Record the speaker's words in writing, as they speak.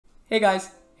Hey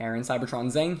guys, Aaron Cybertron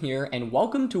Zeng here, and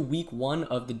welcome to week 1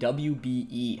 of the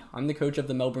WBE. I'm the coach of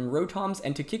the Melbourne Rotoms,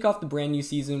 and to kick off the brand new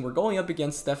season, we're going up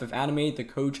against StephofAnime, the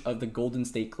coach of the Golden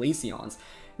State Glaceons.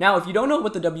 Now, if you don't know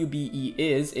what the WBE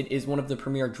is, it is one of the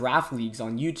premier draft leagues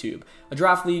on YouTube. A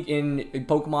draft league in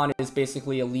Pokemon is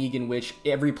basically a league in which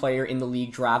every player in the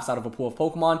league drafts out of a pool of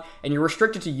Pokemon, and you're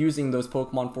restricted to using those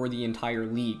Pokemon for the entire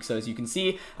league. So as you can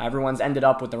see, everyone's ended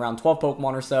up with around 12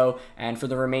 Pokemon or so, and for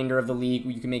the remainder of the league,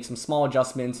 you can make some small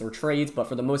adjustments or trades, but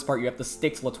for the most part, you have to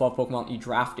stick to the 12 Pokemon you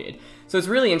drafted. So it's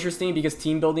really interesting because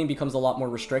team building becomes a lot more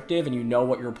restrictive, and you know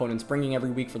what your opponent's bringing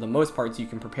every week for the most part, so you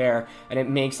can prepare, and it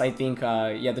makes, I think,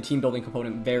 the team building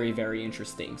component very, very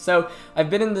interesting. So I've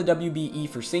been in the WBE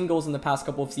for singles in the past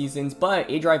couple of seasons, but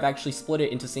A-Drive actually split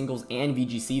it into singles and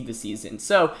VGC this season.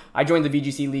 So I joined the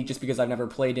VGC league just because I've never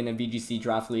played in a VGC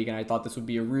draft league, and I thought this would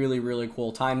be a really, really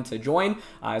cool time to join,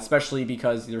 especially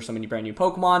because there's so many brand new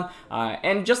Pokemon,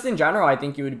 and just in general, I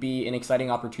think it would be an exciting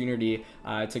opportunity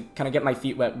to kind of get my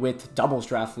feet wet with doubles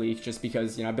draft league, just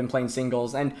because, you know, I've been playing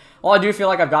singles, and while I do feel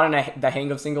like I've gotten the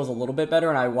hang of singles a little bit better,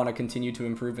 and I want to continue to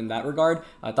improve in that regard,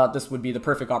 I thought this would be the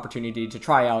perfect opportunity to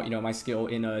try out, you know, my skill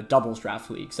in a doubles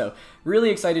draft league. So really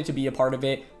excited to be a part of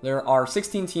it. There are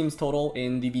 16 teams total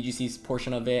in the VGC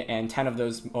portion of it, and 10 of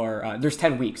those are, there's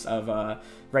 10 weeks of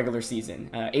regular season.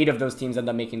 8 of those teams end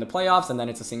up making the playoffs, and then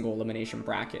it's a single elimination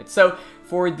bracket. So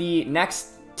for the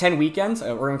next 10 weekends,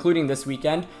 or including this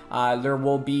weekend, there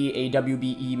will be a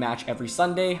WBE match every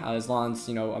Sunday, as long as,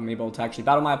 you know, I'm able to actually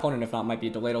battle my opponent. If not, it might be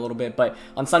delayed a little bit, but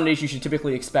on Sundays, you should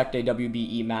typically expect a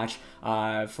WBE match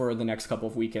for the next couple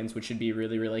of weekends, which should be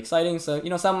really, really exciting. So, you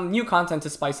know, some new content to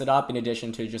spice it up in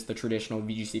addition to just the traditional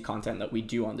VGC content that we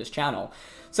do on this channel.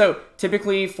 So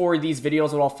typically for these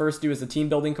videos, what I'll first do is the team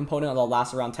building component. That'll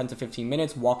last around 10 to 15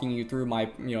 minutes, walking you through my,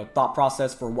 you know, thought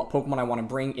process for what Pokemon I want to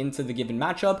bring into the given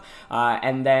matchup,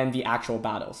 and then the actual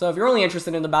battle. So if you're only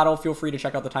interested in the battle, feel free to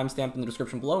check out the timestamp in the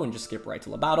description below and just skip right to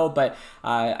the battle. But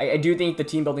I do think the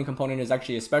team building component is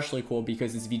actually especially cool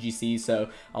because it's VGC, so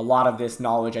a lot of this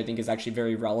knowledge I think is actually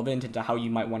very relevant into how you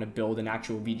might want to build an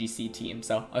actual VGC team.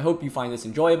 So I hope you find this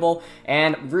enjoyable,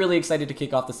 and really excited to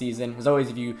kick off the season. As always,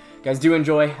 if you guys do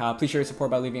enjoy, please show your support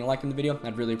by leaving a like in the video.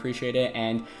 I'd really appreciate it,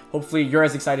 and hopefully you're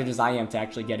as excited as I am to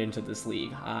actually get into this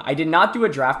league. I did not do a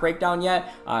draft breakdown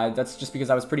yet. That's just because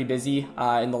I was pretty busy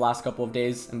in the last couple of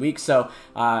days and weeks, so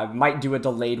might do a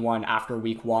delayed one after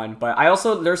week 1. But I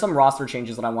also, there's some roster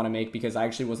changes that I want to make because I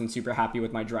actually wasn't super happy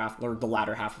with my draft, or the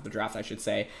latter half of the draft, I should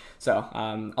say. So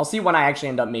I'll see when I actually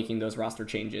end up making those roster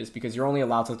changes, because you're only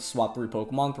allowed to swap through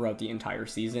Pokemon throughout the entire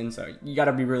season, so you got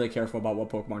to be really careful about what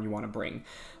Pokemon you want to bring.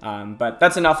 But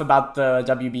that's enough about the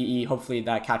WBE. Hopefully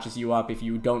that catches you up if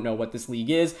you don't know what this league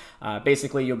is.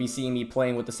 Basically, you'll be seeing me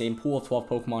playing with the same pool of 12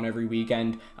 Pokemon every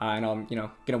weekend, and I'm, you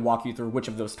know, gonna walk you through which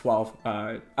of those 12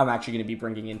 I'm actually going to be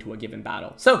bringing into a given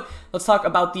battle. So let's talk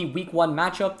about the week 1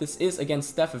 matchup. This is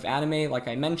against StephofAnime, like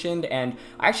I mentioned, and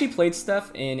I actually played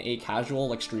Steph in a casual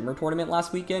like streamer tournament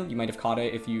last weekend. You might have caught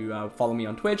it if you follow me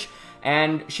on Twitch,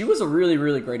 and she was a really,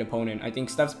 really great opponent. I think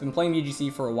Steph's been playing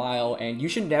VGC for a while, and you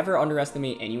should never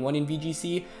underestimate anyone in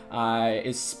VGC,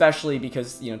 especially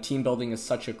because, you know, team building is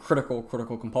such a critical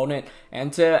component.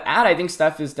 And to add, I think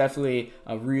Steph is definitely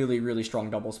a really, really strong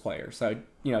doubles player. So,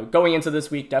 you know, going into this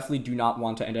week, definitely do not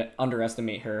want to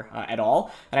underestimate her at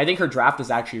all. And I think her draft is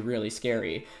actually really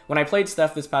scary. When I played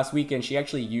Steph this past weekend, she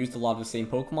actually used a lot of the same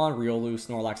Pokemon, Riolu,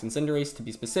 Snorlax, and Cinderace to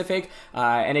be specific,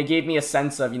 and it gave me a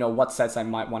sense of, you know, what sets I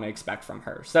might want to expect from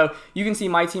her. So you can see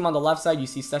my team on the left side, you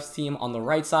see Steph's team on the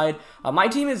right side. My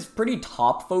team is pretty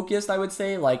top focused, I would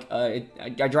say. Like,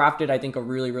 I drafted, I think, a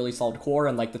really, really solid core,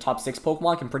 and like the top 6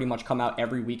 Pokemon can pretty much come out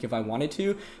every week if I wanted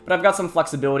to, but I've got some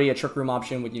flexibility, a Trick Room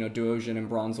option with, you know, Duosion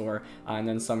and Bronzor, and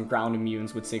then some ground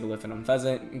immunes with Sigilyph and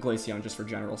Unfezant, and Glaceon just for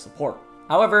general support.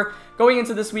 However, going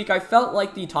into this week, I felt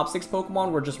like the top 6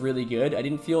 Pokemon were just really good. I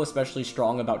didn't feel especially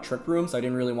strong about Trick Room, so I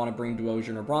didn't really want to bring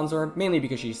Duosion or Bronzor, mainly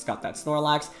because she's got that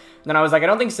Snorlax. And then I was like, I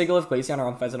don't think Sigilyph, Glaceon, or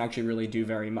Unfezant actually really do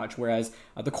very much, whereas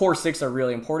the core 6 are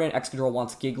really important. Excadrill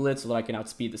wants Gigalith so that I can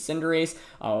outspeed the Cinderace.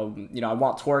 You know, I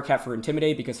want Torracat for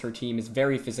Intimidate because her team is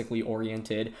very physically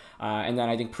oriented. And then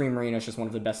I think Primarina is just one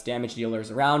of the best damage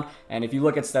dealers around. And if you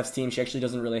look at Steph's team, she actually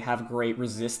doesn't really have great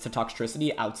resist to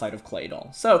Toxtricity outside of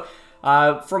Claydol. So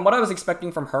from what I was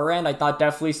expecting from her end, I thought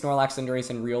definitely Snorlax,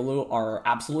 Cinderace, and Riolu are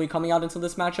absolutely coming out into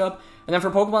this matchup. And then for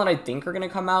Pokemon that I think are going to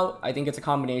come out, I think it's a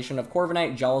combination of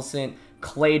Corviknight, Jellicent,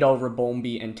 Claydol,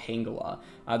 Ribombee, and Tangela.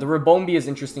 The Ribombee is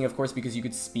interesting, of course, because you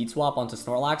could speed swap onto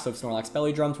Snorlax, so if Snorlax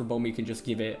belly drums, Ribombee can just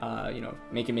give it, you know,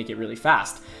 make it really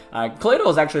fast. Claydol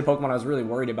is actually a Pokemon I was really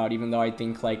worried about, even though I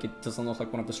think, like, it doesn't look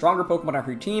like one of the stronger Pokemon on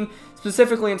her team.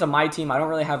 Specifically into my team, I don't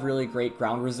really have really great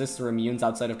ground resists or immunes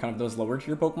outside of kind of those lower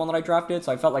tier Pokemon that I drafted,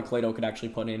 so I felt like Claydol could actually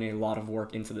put in a lot of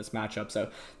work into this matchup, so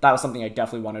that was something I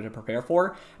definitely wanted to prepare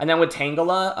for. And then with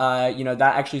Tangela, you know,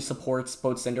 that actually supports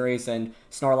both Cinderace and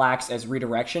Snorlax as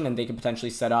redirection, and they could potentially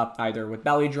set up either with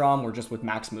Belly Drum or just with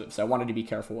max moves, so I wanted to be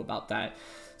careful about that.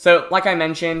 So, like I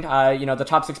mentioned, you know, the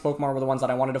top 6 Pokemon were the ones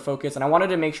that I wanted to focus, and I wanted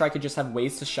to make sure I could just have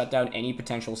ways to shut down any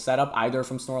potential setup, either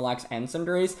from Snorlax and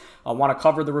Cinderace. I want to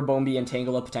cover the Ribombee and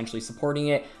Tangela, potentially supporting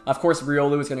it. Of course,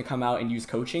 Riolu is going to come out and use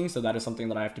coaching, so that is something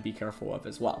that I have to be careful of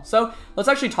as well. So, let's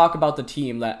actually talk about the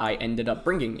team that I ended up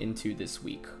bringing into this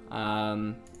week.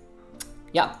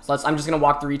 Yeah, so I'm just going to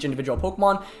walk through each individual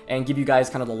Pokemon and give you guys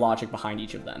kind of the logic behind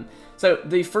each of them. So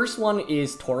the first one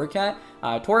is Torracat.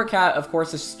 Torracat, of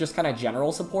course, is just kind of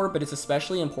general support, but it's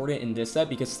especially important in this set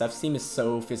because Steph's team is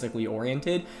so physically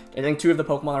oriented. I think 2 of the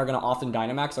Pokemon that are going to often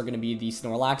Dynamax are going to be the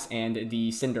Snorlax and the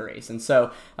Cinderace. And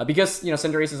so, because, you know,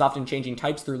 Cinderace is often changing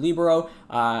types through Libero,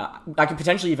 I could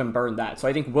potentially even burn that. So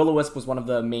I think Will-O-Wisp was one of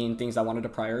the main things I wanted to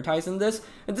prioritize in this.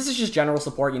 And this is just general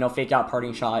support. You know, Fake Out,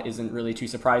 Parting Shot isn't really too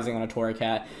surprising on a Torracat.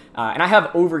 And I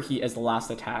have Overheat as the last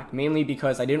attack, mainly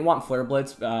because I didn't want Flare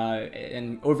Blitz,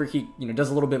 and Overheat, you know, does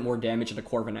a little bit more damage to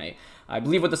Corviknight. I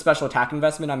believe with the special attack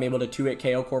investment, I'm able to 2-hit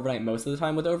KO Corviknight most of the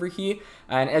time with Overheat.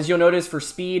 And as you'll notice for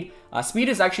speed, speed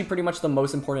is actually pretty much the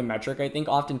most important metric, I think,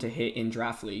 often to hit in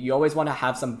Draft League. You always want to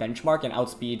have some benchmark and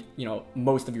outspeed, you know,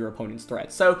 most of your opponent's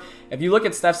threats. So if you look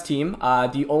at Steph's team,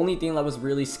 the only thing that was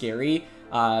really scary,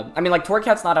 I mean, like,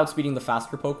 Torracat's not outspeeding the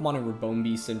faster Pokemon, and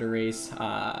Ribombee, Cinderace,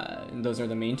 and those are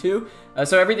the main 2.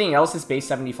 So everything else is base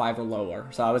 75 or lower.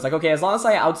 So I was like, okay, as long as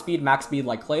I outspeed max speed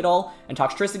like Claydol and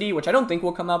Toxtricity, which I don't think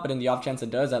will come out, but in the off chance it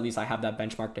does, at least I have that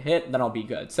benchmark to hit, then I'll be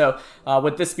good. So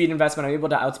with this speed investment, I'm able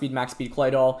to outspeed max speed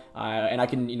Claydol, and I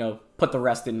can, you know, put the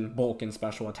rest in bulk and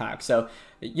special attack. So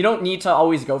you don't need to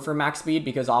always go for max speed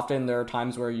because often there are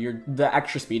times where the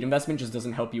extra speed investment just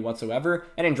doesn't help you whatsoever.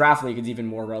 And in Draft League, it's even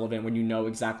more relevant when you know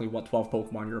exactly what 12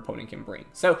 Pokemon your opponent can bring.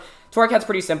 So Torracat's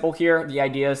pretty simple here. The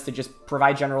idea is to just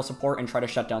provide general support and try to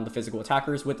shut down the physical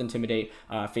attackers with Intimidate,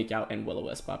 Fake Out, and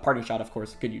Will-O-Wisp. Parting Shot, of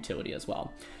course, good utility as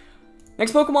well.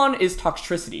 Next Pokemon is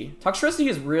Toxtricity. Toxtricity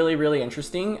is really, really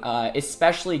interesting,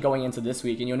 especially going into this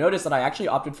week. And you'll notice that I actually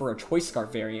opted for a Choice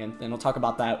Scarf variant, and I'll talk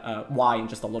about that why in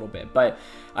just a little bit. But,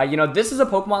 you know, this is a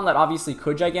Pokemon that obviously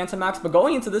could Gigantamax, but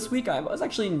going into this week, I was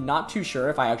actually not too sure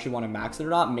if I actually want to max it or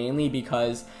not, mainly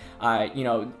because, you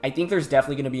know, I think there's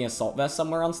definitely going to be an Assault Vest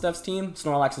somewhere on Steph's team.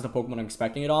 Snorlax is the Pokemon I'm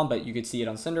expecting it on, but you could see it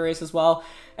on Cinderace as well.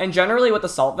 And generally with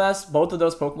Assault Vest, both of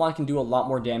those Pokemon can do a lot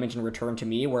more damage in return to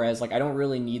me, whereas, like, I don't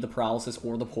really need the Paralysis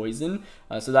or the Poison,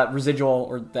 so that residual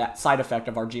or that side effect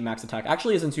of our G-Max attack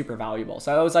actually isn't super valuable.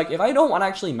 So I was like, if I don't want to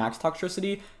actually max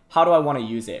Toxtricity, how do I want to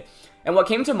use it? And what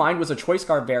came to mind was a Choice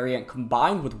Scarf variant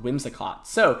combined with Whimsicott.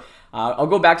 So I'll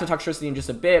go back to Toxtricity in just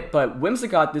a bit, but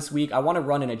Whimsicott this week, I want to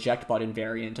run an Eject Button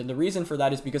variant, and the reason for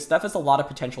that is because Steph has a lot of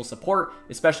potential support,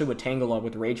 especially with Tangela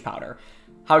with Rage Powder.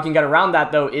 How I can get around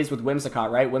that, though, is with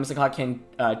Whimsicott, right? Whimsicott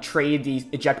can trade the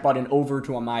Eject Button over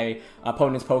to my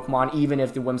opponent's Pokemon, even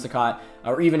if the Whimsicott,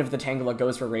 or even if the Tangela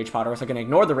goes for Rage Powder. So I can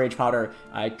ignore the Rage Powder,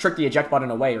 trick the Eject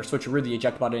Button away, or switcheroo the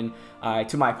Eject Button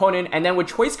to my opponent. And then with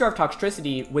Choice Scarf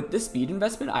Toxtricity, with this speed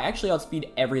investment, I actually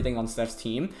outspeed everything on Steph's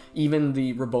team, even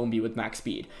the Ribombee with max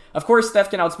speed. Of course,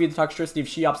 Steph can outspeed the Toxtricity if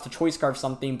she opts to Choice Scarf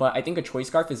something, but I think a Choice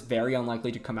Scarf is very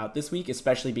unlikely to come out this week,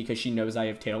 especially because she knows I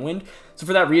have Tailwind. So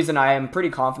for that reason, I am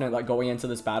pretty confident that going into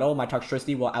this battle, my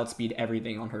Toxtricity will outspeed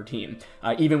everything on her team,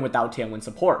 even without Tailwind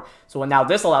support. So what now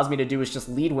this allows me to do is just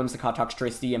lead Whimsicott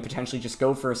Toxtricity and potentially just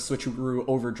go for a Switcheroo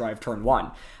Overdrive turn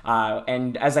 1.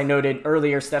 And as I noted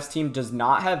earlier, Steph's team does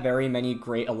not have very many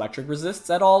great electric resists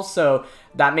at all, so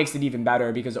that makes it even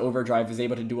better because Overdrive is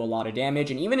able to do a lot of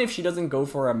damage. And even if she doesn't go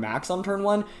for a max on turn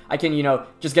 1, I can, you know,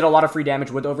 just get a lot of free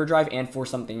damage with Overdrive and force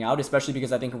something out, especially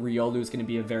because I think Riolu is going to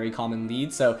be a very common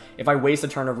lead. So if I waste a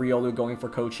turn of Riolu going for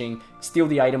coaching, steal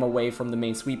the item away from the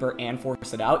main sweeper and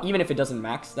force it out, even if it doesn't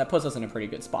max, that puts us in a pretty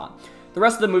good spot. The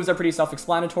rest of the moves are pretty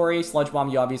self-explanatory. Sludge Bomb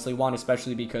you obviously want,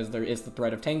 especially because there is the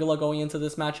threat of Tangela going into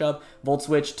this matchup. Volt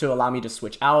Switch to allow me to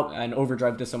switch out, and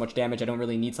Overdrive does so much damage I don't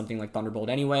really need something like Thunderbolt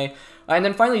anyway. And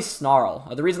then finally Snarl.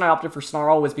 The reason I opted for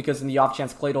Snarl was because in the off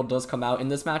chance Claydol does come out in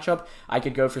this matchup, I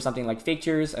could go for something like Fake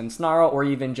Tears and Snarl, or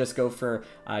even just go for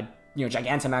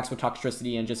Gigantamax with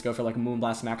Toxtricity and just go for like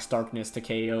Moonblast Max Darkness to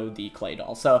KO the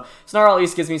Claydol. So Snarl at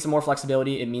least gives me some more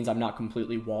flexibility. It means I'm not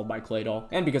completely walled by Claydol,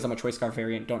 and because I'm a Choice Scarf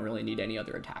variant, don't really need any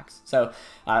other attacks. So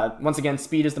once again,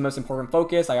 speed is the most important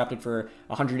focus. I opted for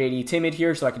 180 Timid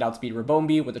here so I could outspeed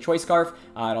Rabombi with the Choice Scarf.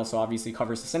 It also obviously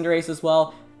covers the Cinderace as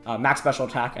well. Max special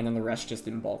attack, and then the rest just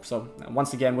in bulk. So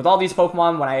once again, with all these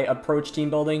Pokemon, when I approach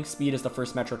team building, speed is the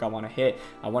first metric I want to hit.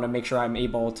 I want to make sure I'm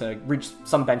able to reach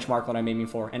some benchmark that I'm aiming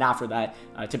for, and after that,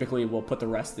 typically we'll put the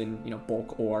rest in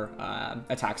bulk or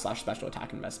attack/special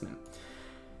attack investment.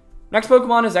 Next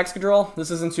Pokemon is Excadrill.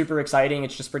 This isn't super exciting.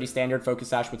 It's just pretty standard Focus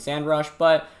Sash with Sand Rush,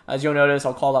 but as you'll notice,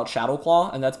 I'll call out Shadow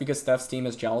Claw, and that's because Steph's team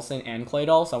is Jellicent and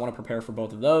Claydol, so I want to prepare for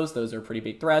both of those. Those are pretty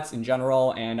big threats in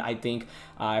general, and I think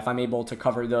if I'm able to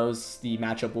cover those, the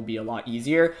matchup will be a lot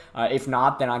easier. If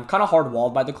not, then I'm kind of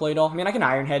hard-walled by the Claydol. I mean, I can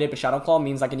Iron Head it, but Shadow Claw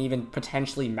means I can even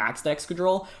potentially max the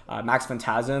Excadrill. Max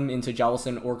Phantasm into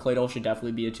Jellicent or Claydol should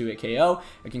definitely be a 2-hit KO.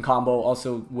 It can combo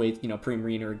also with,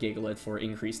 Primarina or Gigalith for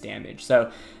increased damage. So,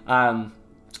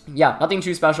 yeah, nothing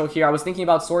too special here. I was thinking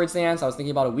about Swords Dance. I was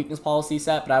thinking about a weakness policy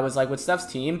set, but I was like, with Steph's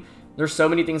team, there's so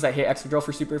many things that hit Excadrill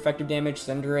for super effective damage.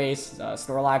 Cinderace,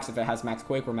 Snorlax, if it has Max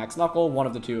Quake or Max Knuckle, one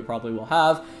of the two it probably will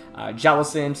have.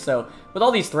 Jellicent. So with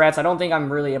all these threats, I don't think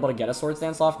I'm really able to get a Swords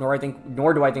Dance off, nor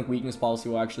do I think weakness policy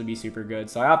will actually be super good.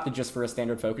 So I opted just for a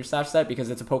standard Focus Sash set because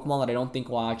it's a Pokemon that I don't think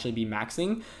will actually be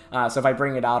maxing. So if I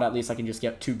bring it out, at least I can just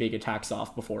get 2 big attacks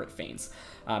off before it faints.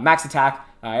 Max attack,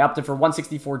 I opted for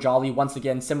 164 Jolly. Once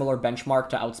again, similar benchmark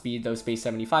to outspeed those Space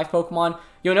 75 Pokemon.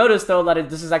 You'll notice, though, that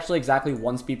this is actually exactly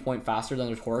 1 speed point faster than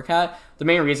the Torracat. The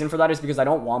main reason for that is because I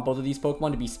don't want both of these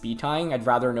Pokemon to be speed tying. I'd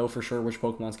rather know for sure which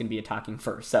Pokemon's going to be attacking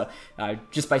first. So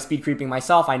just by speed creeping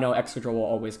myself, I know Excadrill will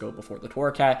always go before the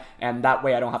Torracat, and that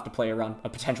way I don't have to play around a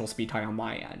potential speed tie on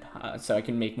my end. So I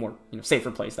can make more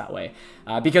safer plays that way.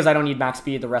 Because I don't need max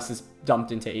speed, the rest is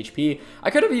dumped into HP. I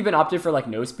could have even opted for like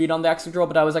no speed on the Excadrill,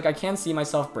 but I was like, I can't see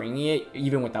myself bringing it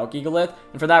even without Gigalith,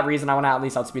 and for that reason I want to at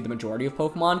least outspeed the majority of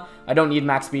Pokemon. I don't need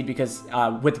max speed because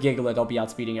with Gigalith I'll be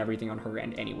outspeeding everything on her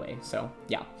end anyway. So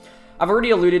yeah, I've already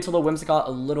alluded to the Whimsicott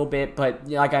a little bit, but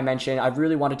like I mentioned, I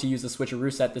really wanted to use the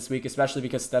Switcheroo set this week, especially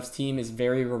because Steph's team is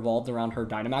very revolved around her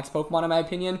Dynamax Pokemon, in my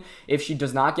opinion. If she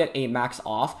does not get a max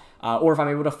off, or if I'm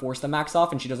able to force the max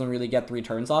off and she doesn't really get 3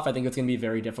 turns off, I think it's going to be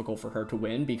very difficult for her to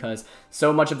win because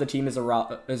so much of the team is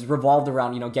revolved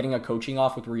around, getting a coaching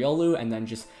off with Riolu and then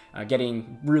just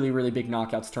getting really, really big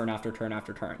knockouts turn after turn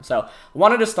after turn. So I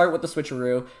wanted to start with the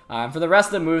Switcheroo. For the rest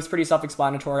of the moves, pretty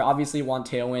self-explanatory. Obviously want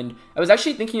Tailwind. I was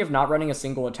actually thinking of not running a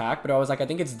single attack, but I was like, I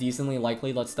think it's decently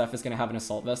likely that Steph is going to have an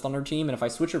Assault Vest on her team, and if I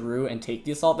Switcheroo and take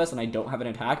the Assault Vest and I don't have an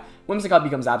attack, Whimsicott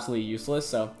becomes absolutely useless.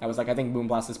 So I was like, I think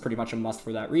Moonblast is pretty much a must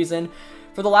for that reason.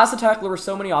 For the last attack, there were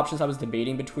so many options I was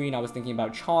debating between. I was thinking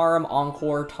about Charm,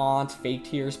 Encore, Taunt, Fake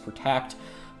Tears, Protect.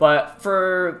 But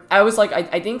I was like,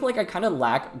 I think like I kind of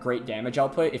lack great damage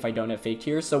output if I don't have Fake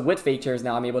Tears. So with Fake Tears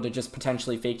now, I'm able to just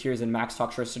potentially Fake Tears and max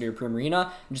Toxtricity or Primarina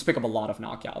and just pick up a lot of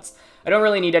knockouts. I don't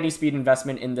really need any speed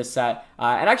investment in this set.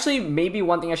 And actually, maybe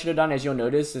one thing I should have done, as you'll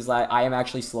notice, is that I am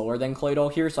actually slower than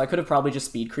Claydol here. So I could have probably just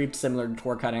speed creeped similar to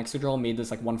Torracat and Excadrill and made this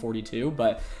like 142.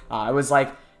 But I was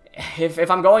like, if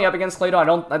I'm going up against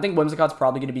Claydol, I think Whimsicott's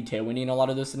probably going to be tailwinding in a lot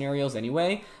of those scenarios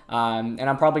anyway. And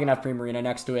I'm probably going to have Primarina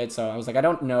next to it, so I was like, I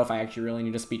don't know if I actually really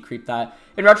need to speed creep that.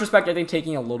 In retrospect, I think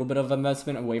taking a little bit of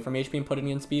investment away from HP and putting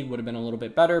in speed would have been a little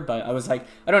bit better, but I was like,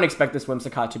 I don't expect this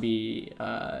Whimsicott to be,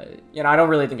 I don't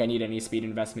really think I need any speed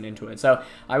investment into it. So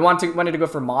I wanted to go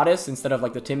for Modest instead of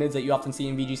like the Timids that you often see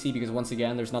in VGC, because once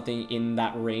again, there's nothing in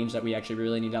that range that we actually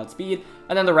really need to outspeed,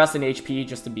 and then the rest in HP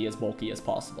just to be as bulky as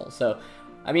possible. So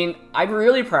I mean, I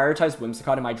really prioritized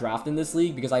Whimsicott in my draft in this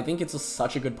league because I think it's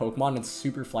such a good Pokemon. It's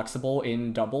super flexible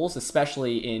in doubles,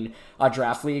 especially in a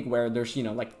draft league where there's,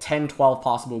 like 10, 12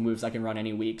 possible moves I can run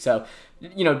any week. So,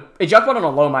 Eject Button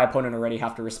alone, my opponent already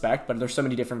have to respect, but there's so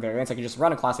many different variants. I can just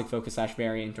run a classic Focus Sash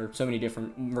variant or so many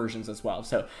different versions as well.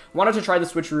 So, wanted to try the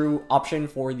Switcheroo option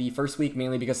for the first week,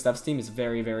 mainly because Steph's team is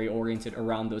very, very oriented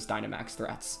around those Dynamax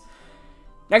threats.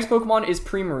 Next Pokemon is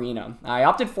Primarina. I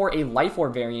opted for a Life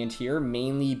Orb variant here,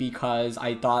 mainly because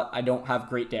I thought I don't have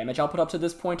great damage output up to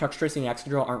this point. Toxtricity and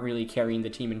Excadrill aren't really carrying the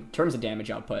team in terms of damage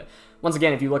output. Once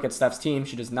again, if you look at Steph's team,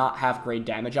 she does not have great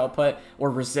damage output or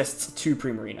resists to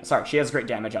Primarina. Sorry, she has great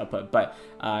damage output, but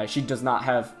she does not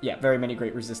have, very many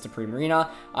great resists to Primarina.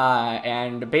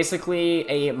 And basically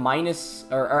a minus,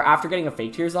 or after getting a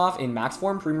Fake Tears off in max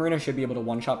form, Primarina should be able to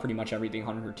one-shot pretty much everything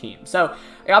on her team. So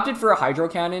I opted for a Hydro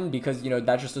Cannon because,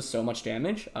 that just does so much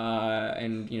damage,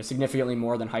 and significantly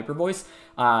more than Hyper Voice,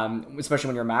 especially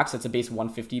when you're max. It's a base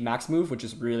 150 max move, which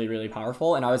is really, really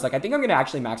powerful. And I was like, I think I'm going to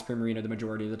actually max Primarina the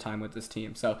majority of the time with this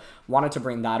team. So wanted to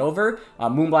bring that over.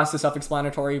 Moonblast is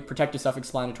self-explanatory, Protect is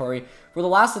self-explanatory. For the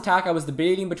last attack, I was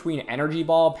debating between Energy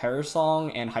Ball,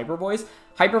 Parasong, and Hyper Voice.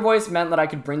 Hyper Voice meant that I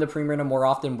could bring the Primarina more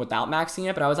often without maxing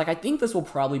it, but I was like, I think this will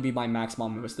probably be my max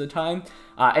mod most of the time.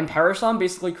 And Parasong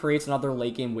basically creates another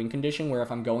late game win condition where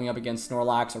if I'm going up against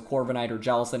Snorlax or Corviknight or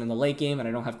Jellicent in the late game and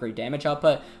I don't have great damage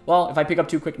output, well, if I pick up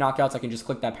 2 quick knockouts, I can just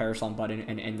click that Parasong button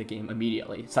and end the game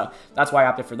immediately. So that's why I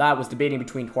opted for that. Was debating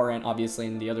between Torrent, obviously,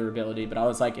 and the other ability, but I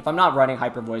was like, if I'm not running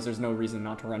Hyper Voice, there's no reason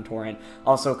not to run Torrent.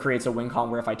 Also creates a win con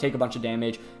where if I take a bunch of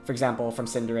damage, for example, from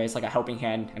Cinderace, like a Helping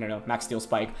Hand, I don't know, Max Steel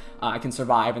Spike, I can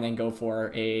survive and then go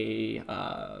for a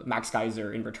Max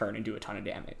Geyser in return and do a ton of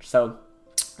damage. So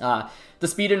the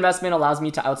speed investment allows me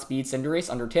to outspeed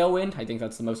Cinderace under Tailwind. I think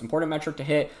that's the most important metric to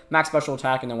hit. Max special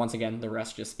attack, and then once again, the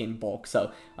rest just in bulk.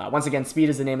 So once again, speed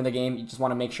is the name of the game. You just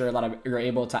want to make sure that you're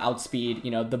able to outspeed,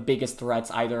 the biggest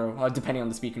threats, either depending on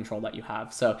the speed control that you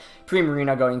have. So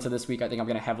Primarina going into this week, I think I'm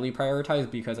going to heavily prioritize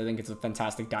because I think it's a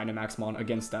fantastic Dynamax mon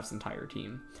against Steph's entire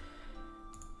team.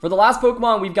 For the last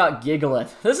Pokemon, we've got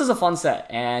Gigalith. This is a fun set,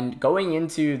 and going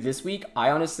into this week,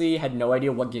 I honestly had no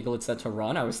idea what Gigalith set to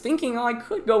run. I was thinking, I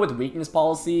could go with Weakness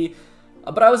Policy,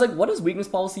 but I was like, what does Weakness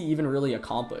Policy even really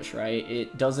accomplish, right?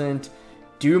 It doesn't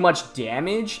do much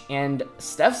damage, and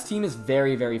Steph's team is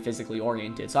very, very physically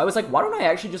oriented. So I was like, why don't I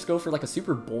actually just go for like a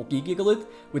super bulky Gigalith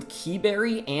with Key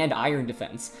Berry and Iron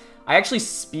Defense? I actually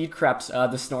speed crept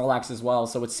the Snorlax as well,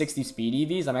 so with 60 speed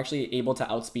EVs, I'm actually able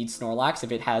to outspeed Snorlax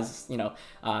if it has,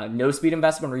 no speed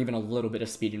investment or even a little bit of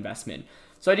speed investment.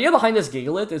 So the idea behind this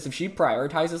Gigalith is if she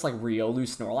prioritizes like Riolu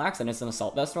Snorlax and it's an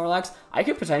Assault Vest Snorlax, I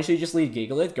could potentially just lead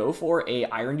Gigalith, go for a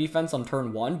Iron Defense on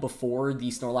turn 1 before the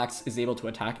Snorlax is able to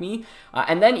attack me.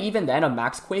 And then even then, a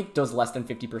Max Quake does less than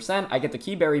 50%. I get the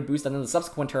Key Berry boost, and then the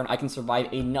subsequent turn, I can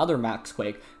survive another Max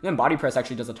Quake. And then Body Press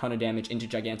actually does a ton of damage into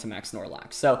Gigantamax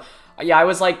Snorlax. So yeah, I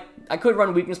was like, I could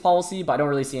run Weakness Policy, but I don't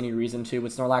really see any reason to.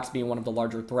 With Snorlax being one of the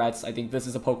larger threats, I think this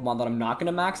is a Pokemon that I'm not going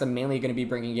to max. I'm mainly going to be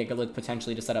bringing Gigalith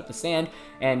potentially to set up the sand.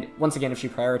 And once again, if she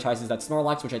prioritizes that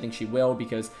Snorlax, which I think she will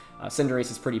because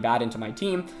Cinderace is pretty bad into my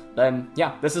team, then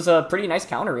yeah, this is a pretty nice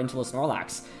counter into the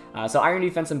Snorlax. So Iron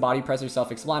Defense and Body Press are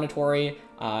self-explanatory.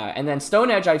 And then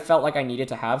Stone Edge I felt like I needed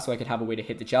to have so I could have a way to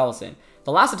hit the Jellicent.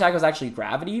 The last attack was actually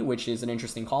Gravity, which is an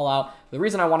interesting call out. The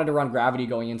reason I wanted to run Gravity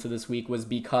going into this week was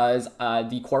because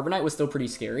the Corviknight was still pretty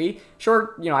scary.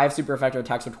 Sure, I have super effective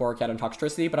attacks with Torracat and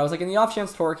Toxtricity, but I was like, in the off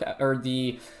chance Torracat or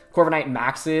the Corviknight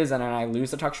maxes and then I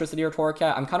lose the Toxtricity or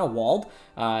Torracat, I'm kind of walled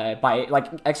by,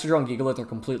 like, Excadrill and Gigalith are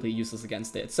completely useless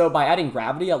against it. So by adding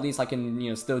Gravity, at least I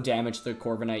can, still damage the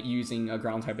Corviknight using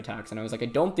ground type attacks. And I was like, I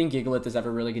don't think Gigalith is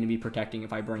ever really going to be protecting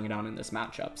if I bring it on in this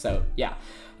matchup. So yeah,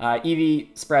 EV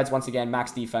spreads once again,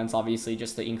 max defense, obviously,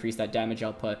 just to increase that damage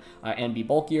output and be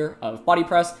bulkier of Body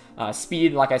Press.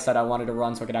 Speed, like I said, I wanted to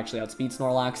run so I could actually outspeed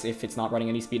Snorlax if it's not running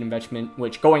any speed investment,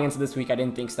 which going into this week, I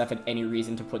didn't think Steph had any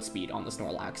reason to put speed on the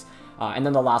Snorlax. And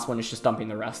then the last one is just dumping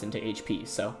the rest into HP.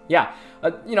 So yeah,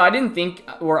 I didn't think,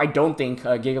 or I don't think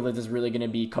Gigalith is really going to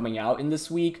be coming out in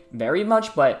this week very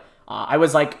much, but I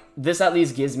was like, this at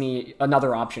least gives me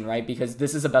another option, right? Because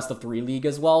this is a best of 3 league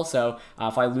as well. So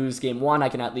if I lose game 1, I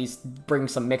can at least bring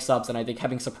some mix-ups. And I think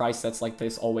having surprise sets like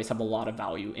this always have a lot of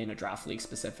value in a draft league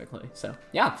specifically. So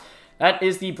yeah, that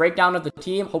is the breakdown of the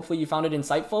team. Hopefully you found it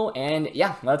insightful. And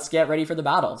yeah, let's get ready for the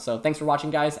battle. So thanks for watching,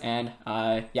 guys. And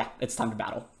yeah, it's time to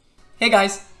battle. Hey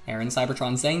guys, Aaron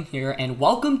Cybertron Zhang here, and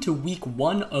welcome to week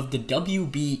 1 of the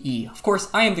WBE. Of course,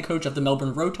 I am the coach of the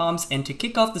Melbourne Rotoms, and to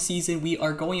kick off the season, we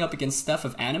are going up against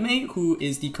StephofAnime, who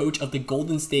is the coach of the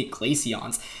Golden State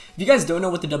Glaceons. If you guys don't know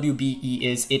what the WBE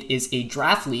is, it is a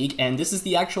draft league, and this is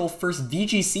the actual first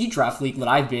VGC draft league that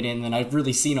I've been in and I've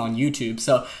really seen on YouTube.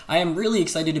 So I am really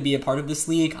excited to be a part of this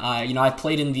league. I've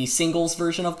played in the singles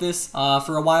version of this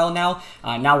for a while now.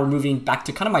 Now we're moving back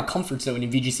to kind of my comfort zone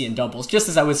in VGC and doubles, just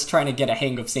as I was trying to get a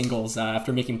hang of singles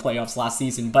after making playoffs last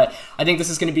season. But I think this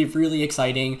is going to be really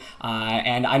exciting,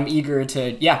 and I'm eager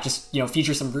to,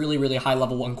 feature some really, really high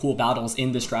level and cool battles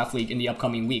in this draft league in the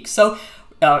upcoming weeks. So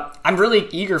I'm really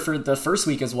eager for the first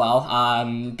week as well,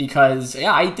 because,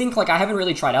 yeah, I think, I haven't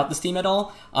really tried out this team at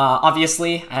all,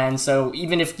 obviously, and so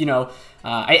even if,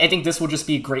 I think this will just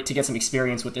be great to get some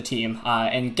experience with the team,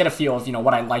 and get a feel of,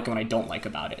 what I like and what I don't like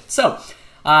about it. So,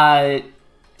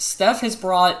 Steph has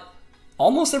brought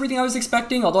almost everything I was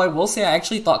expecting, although I will say I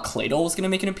actually thought Claydol was going to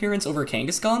make an appearance over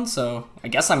Kangaskhan, so I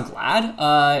guess I'm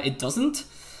glad it doesn't.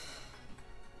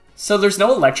 So there's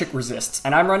no electric resists,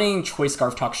 and I'm running Choice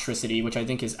Scarf Toxtricity, which I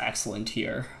think is excellent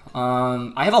here.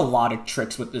 I have a lot of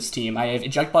tricks with this team. I have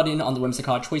Eject Button on the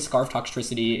Whimsicott, Choice Scarf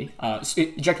Toxtricity,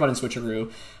 Eject Button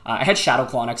Switcheroo. I had Shadow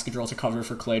Claw and Excadrill to cover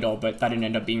for Claydol, but that didn't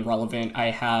end up being relevant.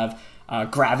 I have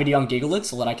Gravity on Gigalith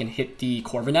so that I can hit the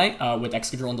Corviknight with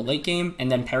Excadrill in the late game,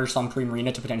 and then Perish on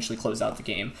Primarina to potentially close out the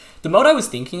game. The mode I was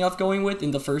thinking of going with in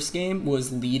the first game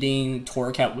was leading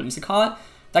Torracat Whimsicott.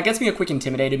 That gets me a quick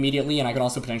Intimidate immediately, and I can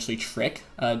also potentially Trick.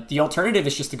 The alternative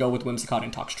is just to go with Whimsicott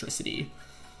and Toxtricity.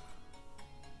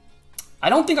 I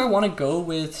don't think I want to go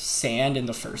with Sand in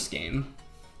the first game.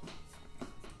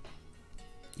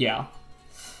 Yeah.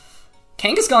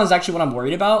 Kangaskhan is actually what I'm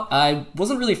worried about. I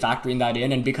wasn't really factoring that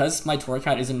in, and because my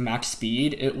Torracat isn't max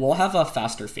speed, it will have a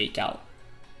faster Fake Out.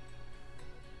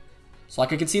 So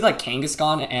like I could see like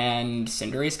Kangaskhan and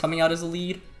Cinderace coming out as a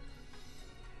lead.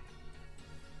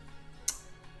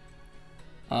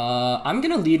 I'm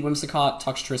going to lead Whimsicott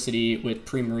Toxtricity with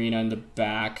Primarina in the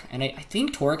back, and I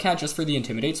think Torracat just for the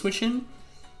Intimidate switch in.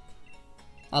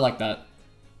 I like that.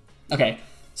 Okay,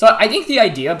 so I think the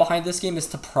idea behind this game is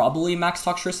to probably max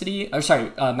Toxtricity, or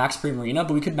sorry, max Primarina,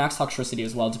 but we could max Toxtricity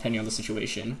as well depending on the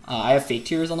situation. I have Fake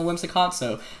Tears on the Whimsicott,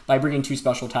 so by bringing 2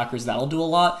 special attackers, that'll do a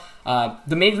lot.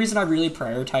 The main reason I really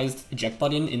prioritized Eject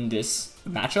Button in this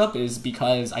matchup is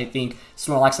because I think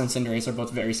Snorlax and Cinderace are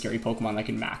both very scary Pokemon that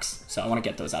can max, so I want to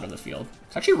get those out of the field.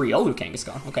 It's actually Riolu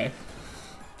Kangaskhan, okay.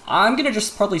 I'm going to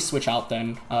just probably switch out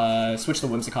then, switch the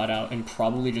Whimsicott out, and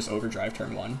probably just Overdrive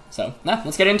turn 1. So,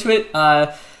 let's get into it.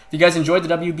 If you guys enjoyed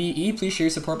the WBE, please show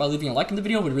your support by leaving a like in the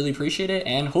video, would really appreciate it,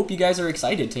 and hope you guys are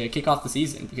excited to kick off the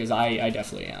season, because I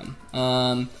definitely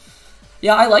am.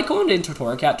 Yeah, I like going into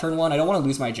Torracat turn 1, I don't want to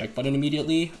lose my Eject Button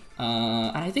immediately,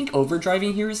 and I think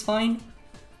Overdriving here is fine.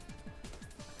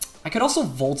 I could also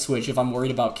Volt Switch if I'm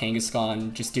worried about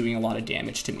Kangaskhan just doing a lot of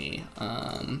damage to me.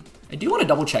 I do want to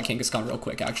double check Kangaskhan real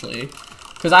quick, actually.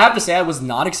 Because I have to say, I was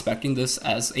not expecting this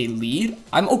as a lead.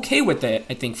 I'm okay with it,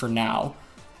 I think, for now.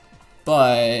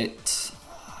 But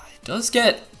it does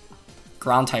get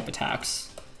ground-type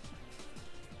attacks.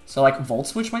 So, like, Volt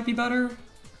Switch might be better.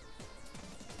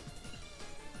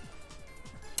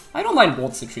 I don't mind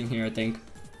Volt Switching here, I think.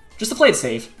 Just to play it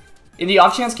safe. In the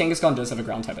off chance, Kangaskhan does have a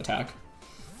ground-type attack.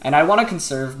 And I want to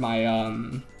conserve my, I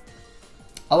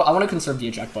want to conserve the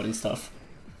Eject Button stuff.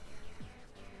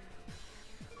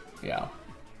 Yeah.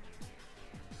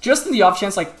 Just in the off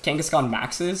chance, like, Kangaskhan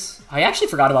maxes. I actually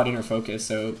forgot about Inner Focus,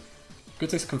 so good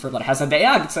to confirm that it has that.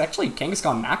 Yeah, it's actually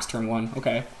Kangaskhan max turn 1.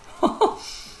 Okay.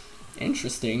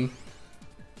 Interesting.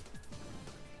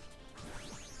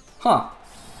 Huh.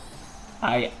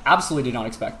 I absolutely did not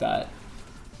expect that.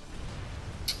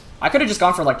 I could have just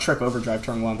gone for like Trick Overdrive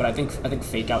turn 1, but I think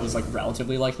Fake Out was like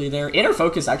relatively likely there. Inner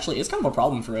Focus actually is kind of a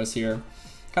problem for us here.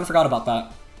 Kind of forgot about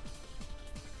that.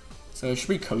 So should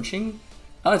we Coaching?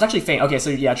 Oh, it's actually Feint. Okay,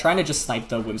 so yeah, trying to just snipe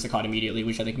the Whimsicott immediately,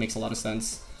 which I think makes a lot of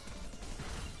sense.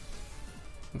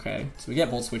 Okay, so we get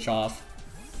Volt Switch off.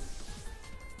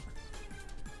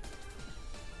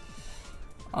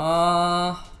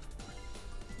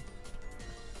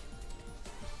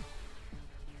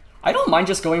 I don't mind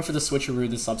just going for the Switcheroo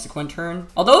the subsequent turn.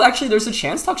 Although, actually, there's a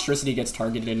chance Toxtricity gets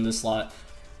targeted in this slot.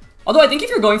 Although, I think if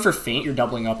you're going for Feint, you're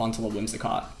doubling up onto the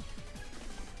Whimsicott.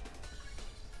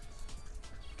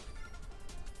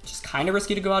 Just kind of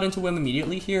risky to go out into Whim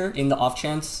immediately here, in the off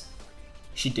chance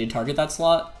she did target that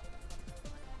slot.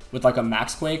 With, like, a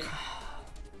Max Quake.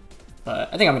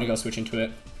 But I think I'm going to go switch into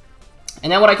it.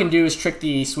 And then what I can do is trick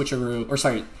the Switcheroo, or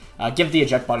sorry, give the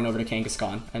Eject Button over to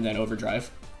Kangaskhan, and then Overdrive.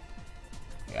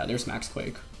 Yeah, there's Max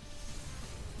Quake.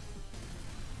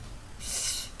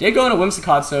 Did go into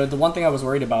Whimsicott, so the one thing I was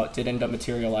worried about did end up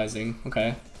materializing.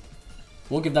 Okay.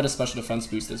 We'll give that a special defense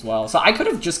boost as well. So I could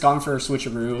have just gone for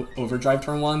Switcheroo Overdrive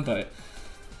turn 1, but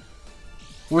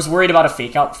was worried about a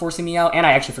Fake Out forcing me out, and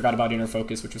I actually forgot about Inner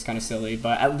Focus, which was kind of silly,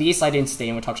 but at least I didn't stay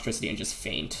in with Toxtricity and just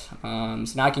Feint.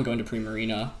 So now I can go into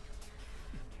Primarina.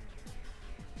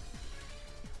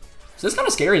 So this is kind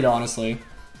of scary though, honestly.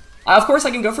 Of course,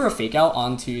 I can go for a Fake Out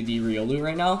onto the Riolu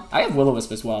right now. I have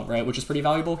Will-O-Wisp as well, right? Which is pretty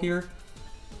valuable here.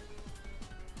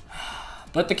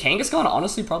 But the Kangaskhan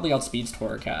honestly probably outspeeds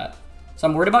Torracat. So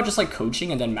I'm worried about just like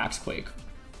Coaching and then Max Quake.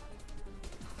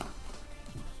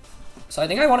 So I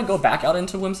think I want to go back out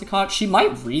into Whimsicott. She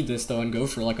might read this though and go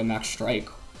for like a Max Strike.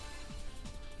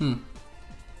 I'm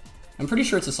pretty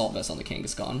sure it's Assault Vest on the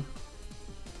Kangaskhan.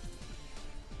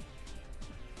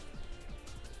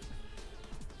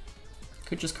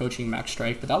 Could just Coaching Max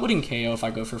Strike, but that wouldn't KO if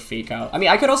I go for Fake Out. I mean,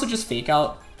 I could also just Fake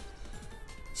Out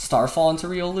Starfall into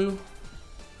Riolu.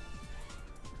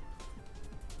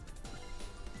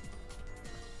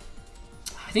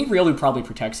 I think Riolu probably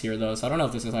protects here, though, so I don't know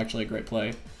if this is actually a great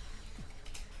play.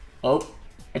 Oh,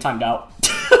 I timed out.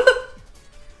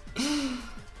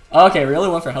 Okay,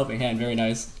 Riolu went for Helping Hand. Very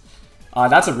nice.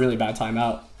 That's a really bad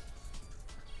timeout.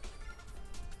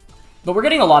 But we're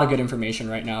getting a lot of good information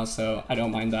right now, so I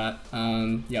don't mind that.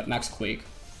 Yep, Max Quake.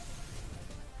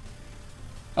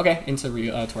 Okay, into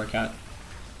Torcat.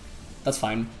 That's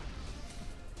fine.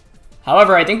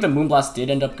 However, I think the Moonblast did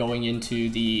end up going into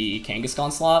the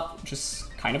Kangaskhan slot, which is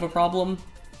kind of a problem.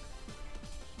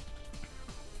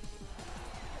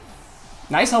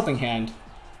 Nice Helping Hand.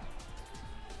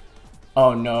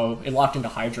 Oh no, it locked into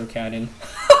Hydro Cannon.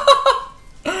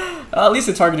 At least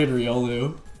it targeted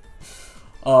Riolu.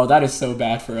 Oh, that is so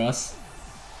bad for us.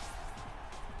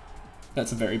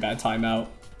 That's a very bad timeout.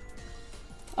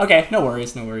 Okay, no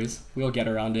worries, no worries. We'll get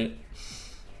around it.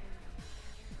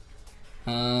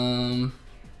 I'm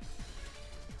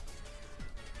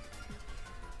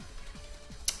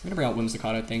gonna bring out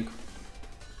Whimsicott, I think.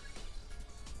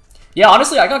 Yeah,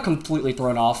 honestly, I got completely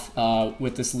thrown off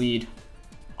with this lead.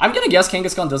 I'm gonna guess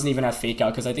Kangaskhan doesn't even have Fake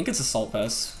Out because I think it's Assault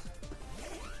Vest.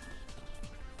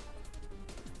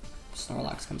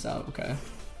 Snorlax comes out, okay.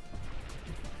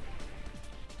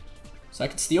 So I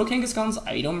could steal Kangaskhan's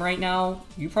item right now.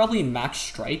 You probably Max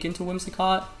Strike into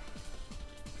Whimsicott.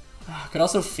 Could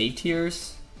also Fake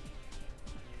Tears.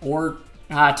 Or,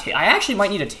 I actually might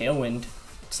need a Tailwind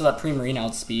so that Primarine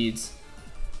outspeeds.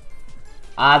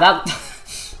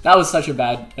 That was such a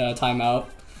bad timeout.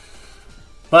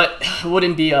 But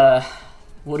wouldn't be a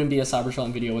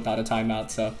Cybertron video without a timeout,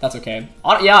 so that's okay.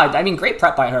 Yeah, I mean, great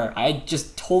prep by her. I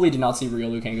just totally did not see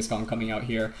Riolu Kangaskhan coming out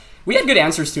here. We had good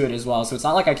answers to it as well, so it's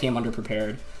not like I came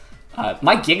underprepared.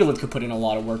 My Gigalith could put in a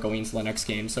lot of work going into the next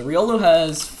game. So Riolu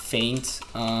has Feint,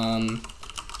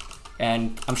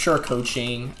 and I'm sure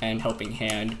Coaching and Helping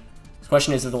Hand. The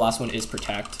question is if the last one is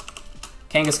Protect.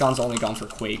 Kangaskhan's only gone for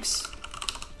Quakes.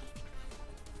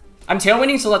 I'm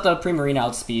Tailwinding so that the Primarine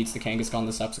outspeeds the Kangaskhan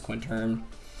the subsequent turn.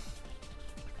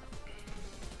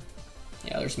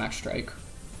 Yeah, there's Max Strike.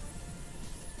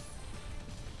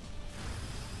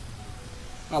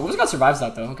 Oh, Whimsicott survives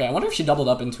that though. Okay, I wonder if she doubled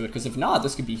up into it, because if not,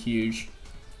 this could be huge.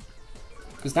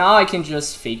 Because now I can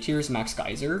just Fake Tears Max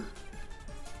Geyser.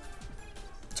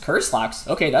 It's Curslax.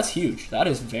 Okay, that's huge. That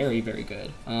is very, very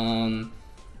good.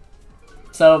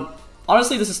 So,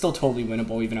 honestly, this is still totally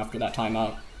winnable even after that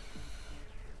timeout.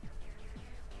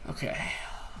 Okay.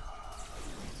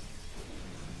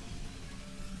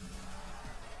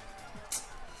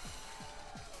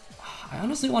 I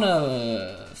honestly want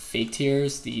to Fake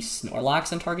Tears the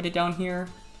Snorlax and target it down here.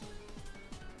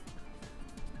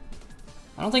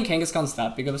 I don't think Kangaskhan's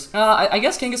that big of a... I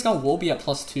guess Kangaskhan will be at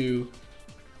 +2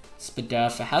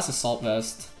 Spadef. It has Assault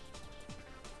Vest.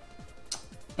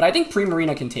 But I think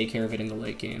Primarina can take care of it in the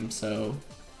late game, so...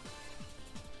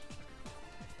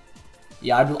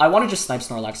 Yeah, I want to just snipe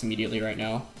Snorlax immediately right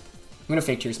now. I'm going to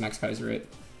Fake Tears Max Kaiser it.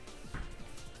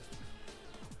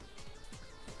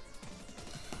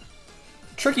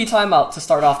 Tricky timeout to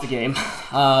start off the game.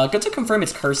 Good to confirm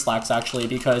it's Curslax, actually,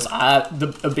 because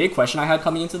a big question I had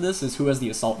coming into this is who has the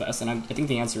Assault Vest, and I think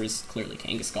the answer is clearly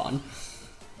Kangaskhan.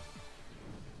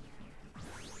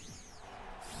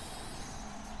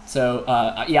 So,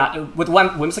 yeah, with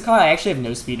Whimsicott, I actually have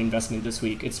no speed investment this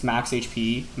week. It's max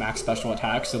HP, max special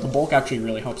attack, so the bulk actually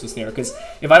really helps us there, because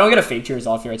if I don't get a Fake Tears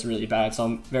off here, it's really bad, so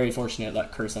I'm very fortunate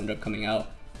that Curse ended up coming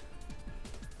out.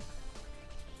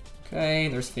 Okay,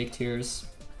 there's Fake Tears.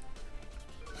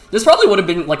 This probably would have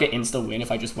been like an insta win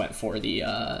if I just went for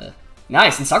the,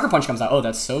 Nice, and Sucker Punch comes out. Oh,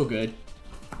 that's so good.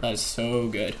 That is so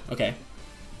good. Okay.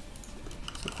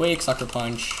 So Quake, Sucker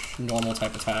Punch, normal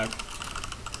type attack.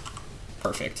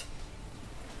 Perfect.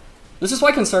 This is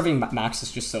why conserving Max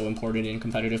is just so important in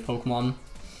competitive Pokemon.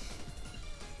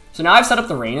 So now I've set up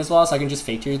the Rain as well, so I can just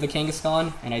Fake Tear the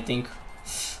Kangaskhan, and I think...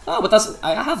 Oh, but that's...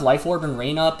 I have Life Orb and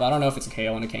Rain up, but I don't know if it's a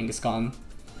KO on a Kangaskhan.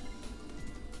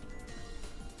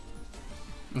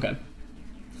 Okay.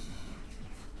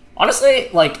 Honestly,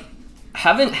 like,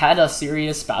 haven't had a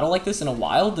serious battle like this in a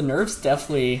while. The nerves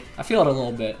definitely... I feel it a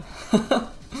little bit.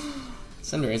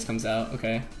 Cinderace comes out,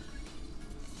 okay.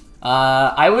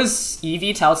 I was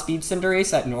EV to outspeed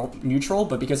Cinderace at neutral,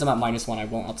 but because I'm at -1, I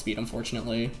won't outspeed,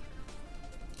 unfortunately.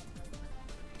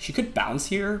 She could bounce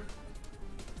here.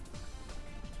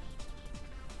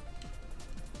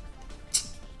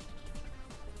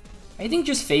 I think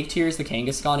just Fake Tears the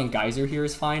Kangaskhan and Geyser here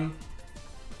is fine.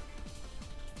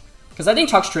 Because I think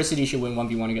Toxtricity should win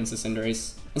 1v1 against the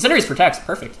Cinderace. And Cinderace protects,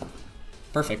 perfect.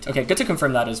 Perfect, okay, good to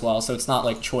confirm that as well, so it's not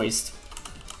like choiced.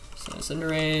 So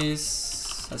Cinderace...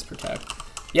 Let's protect.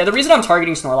 Yeah, the reason I'm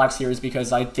targeting Snorlax here is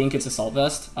because I think it's Assault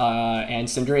Vest, and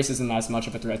Cinderace isn't as much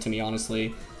of a threat to me,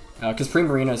 honestly. Because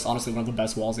Primarina is honestly one of the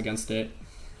best walls against it.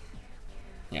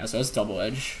 Yeah, so it's Double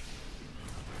Edge.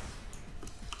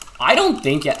 I don't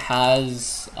think it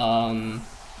has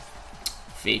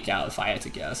Fake Out, if I had to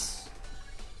guess.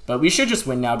 But we should just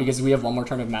win now because we have one more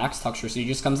turn of Max. Toxtricity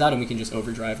just comes out and we can just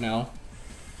Overdrive now.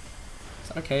 Is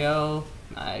that a KO?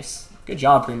 Nice. Good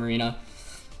job, Primarina.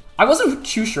 I wasn't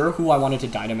too sure who I wanted to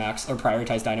Dynamax or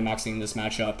prioritize Dynamaxing in this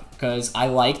matchup because I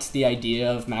liked the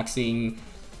idea of maxing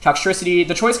Toxtricity.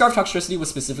 The Choice Scarf Toxtricity was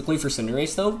specifically for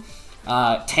Cinderace though.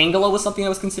 Tangela was something I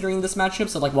was considering in this matchup,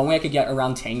 so like one way I could get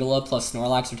around Tangela plus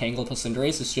Snorlax or Tangela plus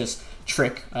Cinderace is just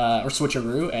Trick or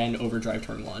Switcheroo and Overdrive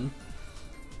turn 1.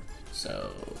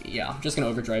 So yeah, I'm just gonna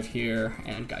Overdrive here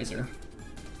and Geyser.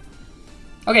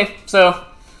 Okay, so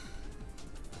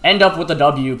end up with the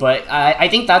W, but I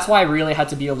think that's why I really had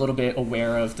to be a little bit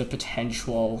aware of the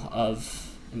potential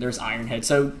of, and there's Iron Head.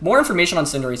 So more information on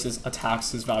Cinderace's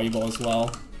attacks is valuable as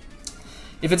well.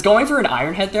 If it's going for an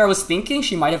Iron Head there, I was thinking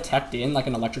she might have teched in like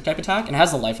an electric type attack, and it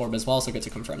has the Life Orb as well, so good to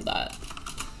confirm that.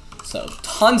 So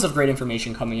tons of great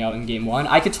information coming out in game 1.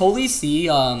 I could totally see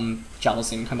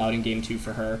Jellicent come out in game 2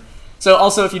 for her. So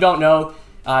also, if you don't know,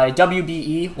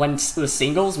 WBE, when it was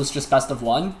singles, was just best of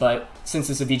 1, but since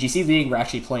it's a VGC league, we're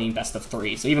actually playing best of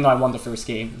 3. So even though I won the first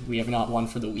game, we have not won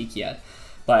for the week yet.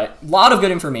 But a lot of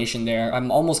good information there. I'm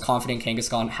almost confident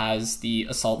Kangaskhan has the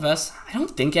Assault Vest. I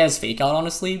don't think it has Fake Out,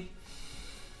 honestly.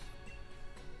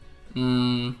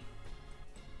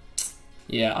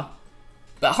 Yeah.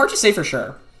 But hard to say for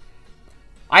sure.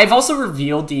 I've also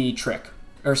revealed the Trick.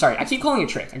 Or sorry, I keep calling it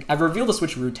Trick. I've revealed the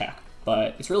Switcheroo tech,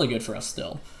 but it's really good for us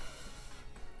still.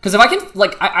 Because if I can,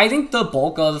 like, I think the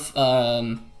bulk of,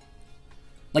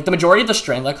 like, the majority of the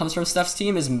strength that comes from Steph's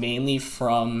team is mainly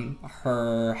from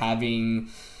her having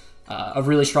a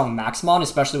really strong Maxmon,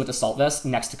 especially with Assault Vest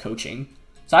next to coaching.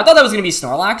 So I thought that was going to be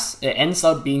Snorlax. It ends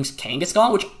up being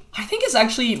Kangaskhan, which I think is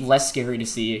actually less scary to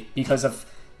see because of,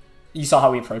 you saw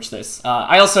how we approached this.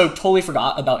 I also totally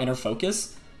forgot about Inner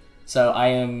Focus, so I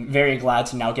am very glad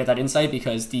to now get that insight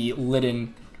because the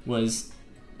Litten was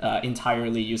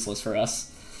entirely useless for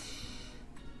us.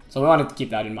 So we wanted to keep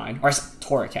that in mind. Or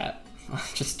Torracat.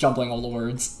 Just jumbling all the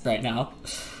words right now.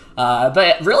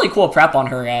 But really cool prep on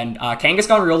her end.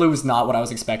 Kangaskhan Riolu was not what I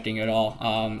was expecting at all.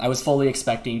 I was fully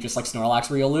expecting just like Snorlax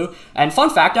Riolu. And fun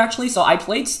fact actually, so I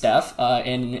played Steph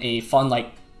in a fun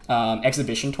like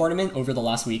exhibition tournament over the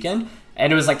last weekend.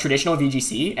 And it was like traditional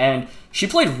VGC. And she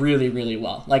played really, really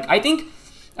well. Like I think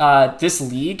this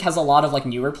league has a lot of like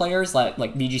newer players that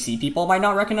like VGC people might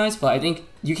not recognize. But I think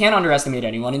you can't underestimate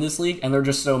anyone in this league. And there are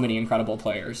just so many incredible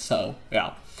players. So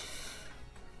yeah.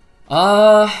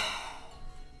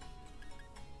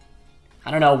 I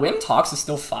don't know, Whim Tox is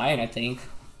still fine, I think.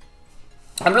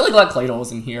 I'm really glad Claydol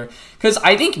is in here, because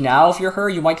I think now, if you're her,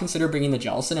 you might consider bringing the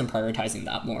Jellicent and prioritizing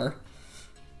that more.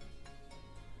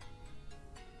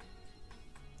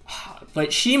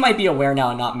 But she might be aware now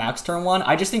and not max turn 1.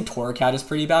 I just think Torracat is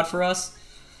pretty bad for us.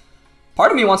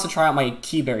 Part of me wants to try out my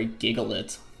Keyberry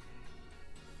Gigalith.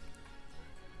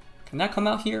 Can that come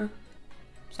out here?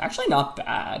 It's actually not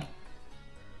bad.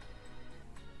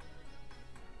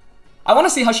 I want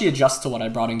to see how she adjusts to what I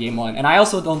brought in game 1, and I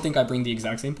also don't think I bring the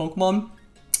exact same Pokemon.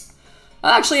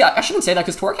 Actually, I shouldn't say that,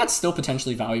 because Torracat's still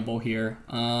potentially valuable here.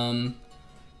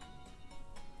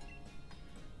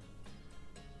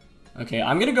 Okay,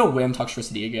 I'm gonna go Whim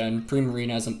Toxtricity again.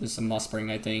 Primarina is a must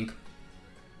bring, I think.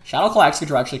 Shadow Claw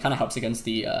Excadrill actually kind of helps against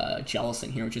the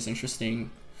Jellicent here, which is interesting.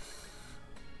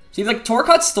 See, like,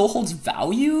 Torracat still holds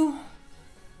value?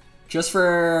 Just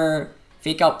for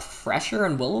Fake Out Pressure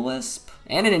and Will-O-Wisp?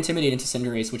 And an Intimidate into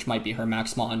Cinderace, which might be her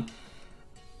Maxmon.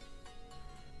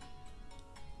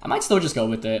 I might still just go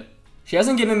with it. She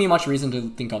hasn't given me much reason to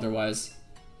think otherwise.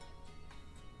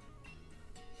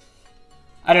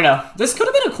 I don't know. This could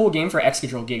have been a cool game for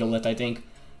Excadrill Gigalith, I think.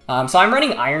 So I'm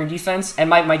running Iron Defense, and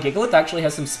my Gigalith actually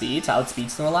has some speed to outspeed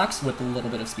Snorlax with a little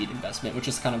bit of speed investment, which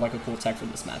is kind of like a cool tech for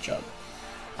this matchup.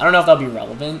 I don't know if that'll be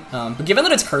relevant, but given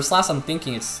that it's Curse Last, I'm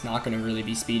thinking it's not going to really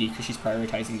be speedy because she's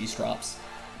prioritizing these drops.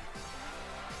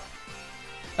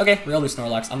 Okay, Riolu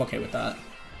Snorlax, I'm okay with that.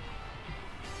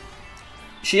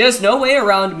 She has no way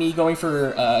around me going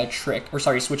for Trick, or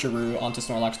sorry, Switcheroo onto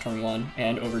Snorlax turn 1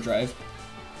 and Overdrive.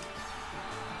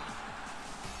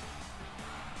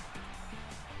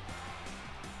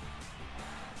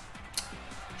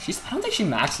 I don't think she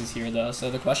maxes here though,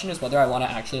 so the question is whether I want to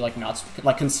actually like not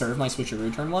like conserve my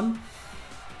Switcheroo turn 1.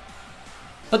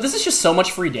 But this is just so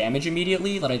much free damage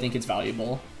immediately that I think it's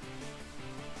valuable.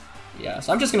 Yeah,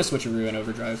 so I'm just gonna Switcheroo and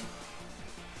Overdrive.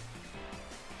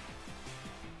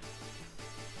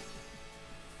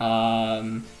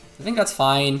 I think that's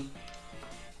fine.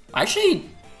 Actually,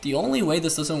 the only way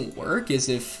this doesn't work is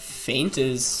if Feint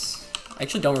is... I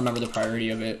actually don't remember the priority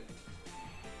of it.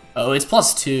 Oh, it's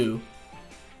 +2.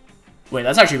 Wait,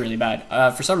 that's actually really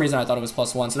bad. For some reason, I thought it was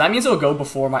 +1. So that means it'll go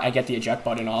before I get the eject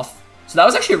button off. So that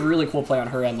was actually a really cool play on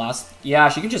her end last... Yeah,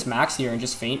 she could just max here and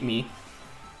just Feint me.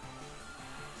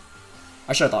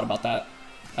 I should have thought about that.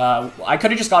 I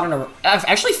could have just gotten a...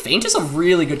 Actually, Feint is a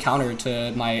really good counter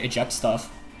to my eject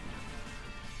stuff.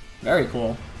 Very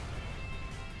cool.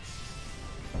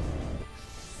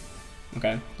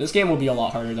 Okay, this game will be a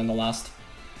lot harder than the last.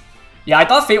 Yeah, I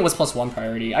thought Feint was +1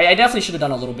 priority. I definitely should have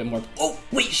done a little bit more. Oh,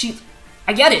 wait,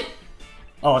 I get it!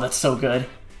 Oh, that's so good.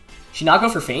 She not go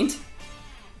for Feint?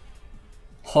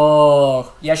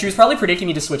 Oh, yeah, she was probably predicting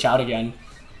me to switch out again.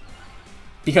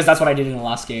 Because that's what I did in the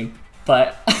last game.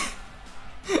 But...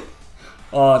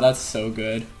 oh, that's so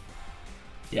good.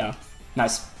 Yeah,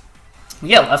 nice. We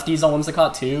get lefties on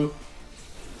Whimsicott too.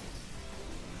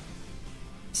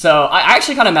 So, I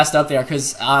actually kind of messed up there,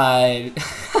 because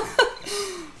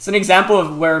it's an example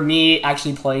of where me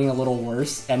actually playing a little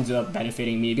worse ended up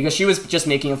benefiting me, because she was just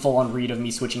making a full-on read of me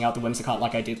switching out the Whimsicott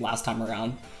like I did last time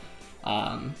around.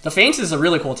 The Feint is a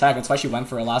really cool tech, that's why she went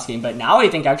for her last game, but now I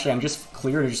think actually I'm just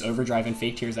clear to just overdrive and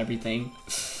fake tears everything.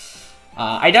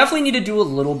 I definitely need to do a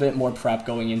little bit more prep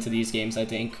going into these games, I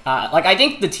think. I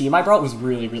think the team I brought was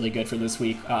really, really good for this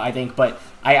week, I think, but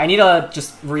I need to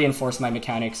just reinforce my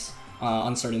mechanics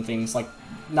on certain things, like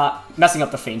not messing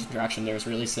up the Feint interaction there is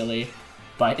really silly,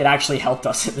 but it actually helped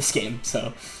us in this game,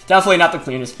 so definitely not the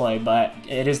cleanest play, but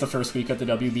it is the first week of the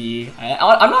WBE.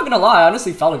 I'm not gonna lie, I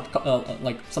honestly felt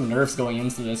like some nerves going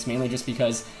into this, mainly just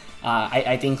because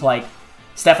I think like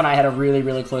Steph and I had a really,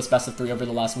 really close best of 3 over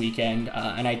the last weekend,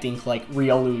 and I think like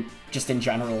Riolu just in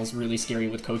general is really scary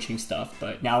with coaching stuff,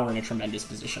 but now we're in a tremendous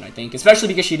position, I think, especially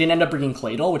because she didn't end up bringing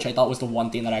Claydol, which I thought was the one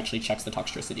thing that actually checks the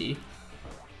Toxtricity.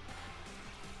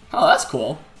 Oh, that's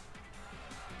cool.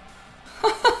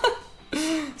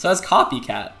 So that's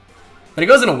Copycat. But it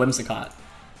goes in a Whimsicott.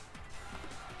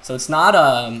 So it's not,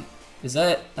 is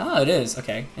that... Oh, it is.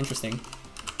 Okay, interesting.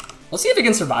 Let's see if it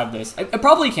can survive this. I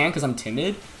probably can because I'm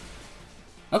timid.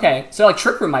 Okay, so like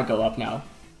Trick Room might go up now.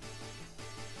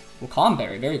 Well, Calm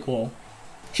Berry, very cool.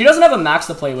 She doesn't have a max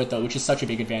to play with though, which is such a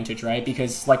big advantage, right?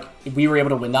 Because like we were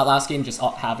able to win that last game just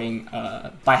having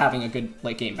by having a good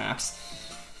late game max.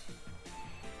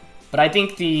 But I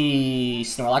think the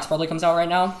Snorlax probably comes out right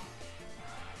now.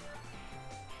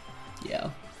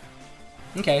 Yeah.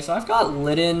 Okay, so I've got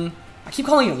Litten. I keep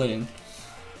calling it Litten.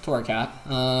 Torracat.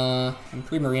 And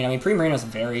Primarina. I mean, Primarina's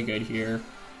very good here.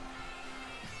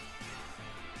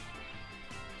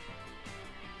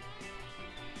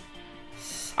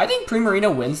 I think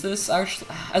Primarina wins this, actually.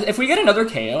 If we get another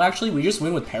KO, actually, we just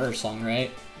win with Perish Song,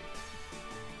 right?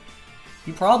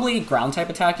 You probably Ground-type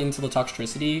attack into the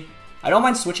Toxtricity. I don't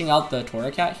mind switching out the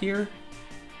Torracat here.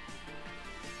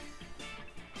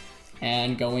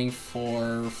 And going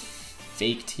for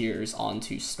Fake Tears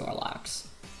onto Snorlax.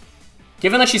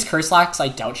 Given that she's Curse Lax, I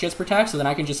doubt she has Protect, so then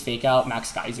I can just fake out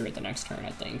Max Geyser at the next turn, I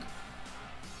think.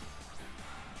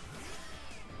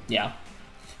 Yeah.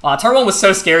 Turn 1 was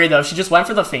so scary though. If she just went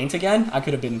for the Feint again, I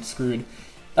could have been screwed.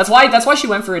 That's why she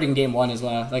went for it in game 1 as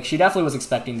well. Like, she definitely was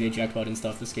expecting the eject button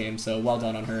stuff this game, so well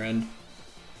done on her end.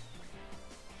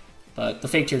 But the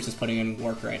Fake Tears is putting in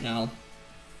work right now.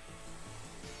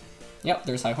 Yep,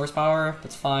 there's high horsepower.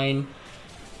 That's fine.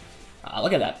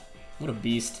 Look at that. What a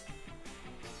beast.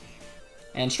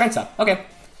 And Strength Up. Okay.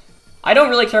 I don't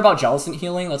really care about Jellicent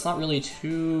healing. That's not really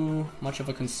too much of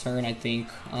a concern, I think.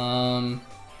 I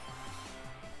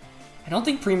don't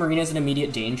think Primarina is in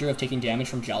immediate danger of taking damage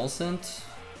from Jellicent.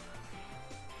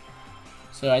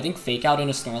 So I think Fake Out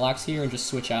into Snorlax here and just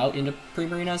switch out into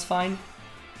Primarina is fine.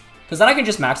 Because then I can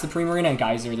just max the Primarina and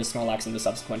Geyser the Snorlax in the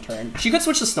subsequent turn. She could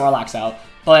switch the Snorlax out,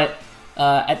 but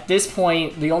at this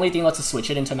point, the only thing lets us switch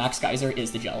it into Max Geyser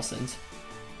is the Jellicent.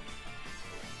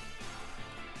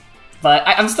 But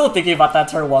I'm still thinking about that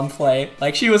turn 1 play.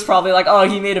 Like, she was probably like, oh,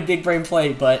 he made a big brain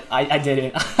play, but I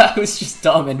didn't. I was just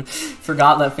dumb and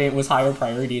forgot that Feint was higher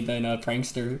priority than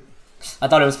Prankster. I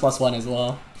thought it was +1 as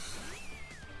well.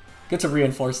 Good to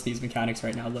reinforce these mechanics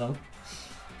right now, though.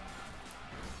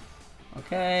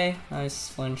 Okay, nice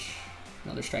flinch.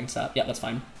 Another Strength Sap. Yeah, that's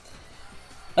fine.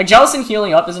 Like, Jellicent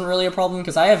healing up isn't really a problem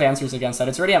because I have answers against that.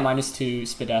 It's already at -2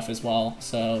 SpDef as well,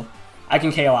 so I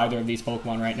can KO either of these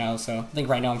Pokemon right now. So I think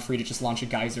right now I'm free to just launch a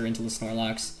Geyser into the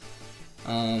Snorlax.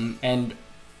 I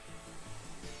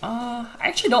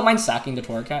actually don't mind sacking the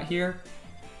Torracat here.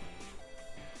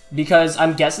 Because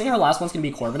I'm guessing our last one's going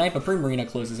to be Corviknight, but Primarina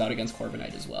closes out against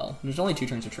Corviknight as well. There's only 2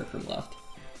 turns of Trick Room left.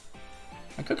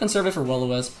 I could conserve it for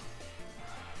Will-O-Wisp.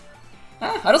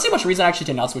 I don't see much reason actually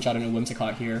to not switch out into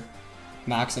Whimsicott here.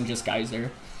 Max and just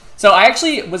Geyser. So I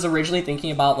actually was originally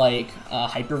thinking about like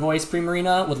Hyper Voice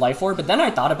Primarina with Life Orb, but then I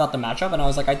thought about the matchup and I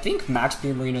was like, I think Max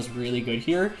Primarina is really good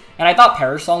here. And I thought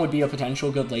Perish Song would be a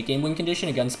potential good late game win condition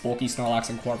against bulky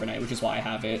Snorlax and Corviknight, which is why I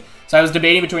have it. So I was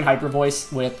debating between Hyper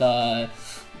Voice with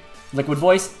Liquid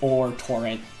Voice or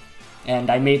Torrent. And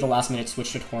I made the last minute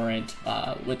switch to Torrent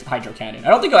with Hydro Cannon. I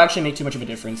don't think it'll actually make too much of a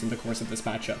difference in the course of this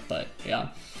matchup, but yeah.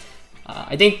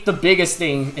 I think the biggest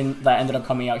thing that ended up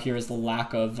coming out here is the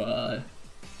lack of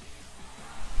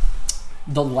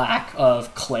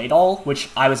Claydol, which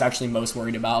I was actually most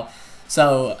worried about.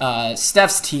 So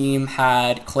Steph's team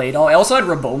had Claydol. I also had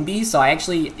Rabombi, so I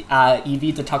actually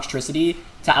EV'd the Toxtricity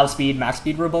to outspeed max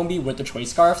speed Rabombi with the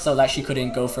Choice Scarf so that she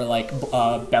couldn't go for like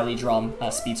Belly Drum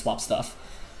speed swap stuff.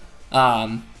 So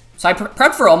I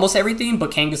prepped for almost everything,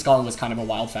 but Kangaskhan was kind of a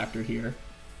wild factor here.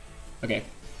 Okay,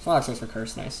 Snorlax goes for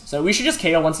Curse, nice. So we should just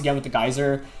KO once again with the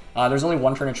Geyser. There's only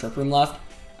one turn of Trick Room left.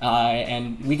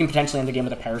 And we can potentially end the game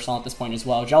with a Perish Song at this point as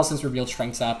well. Jellicent's revealed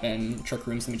Strength Sap and Trick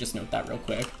Rooms. Let me just note that real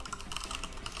quick.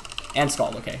 And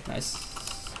Scald, okay, nice.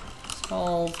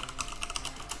 Scald.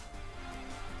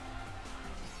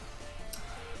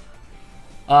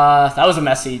 That was a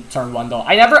messy turn 1 though.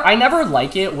 I never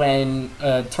like it when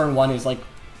turn 1 is like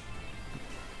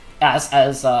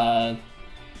as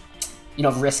you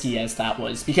know, risky as that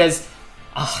was, because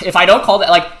if I don't call that,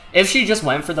 like, if she just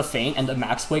went for the feint and the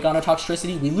Max Quake on a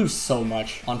Toxtricity, we lose so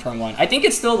much on turn 1. I think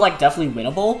it's still, like, definitely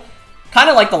winnable. Kind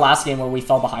of like the last game where we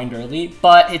fell behind early,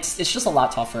 but it's just a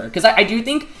lot tougher. Because I do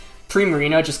think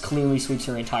Primarina just cleanly sweeps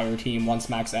her entire team once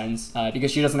Max ends,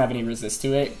 because she doesn't have any resist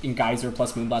to it. And Geyser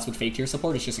plus Moonblast with Fake Tear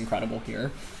support is just incredible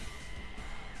here.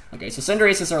 Okay, so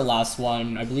Cinderace is our last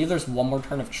one. I believe there's one more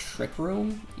turn of Trick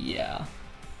Room. Yeah.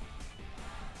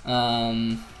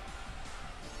 Yeah,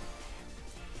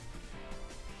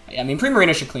 I mean,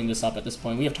 Primarina should clean this up at this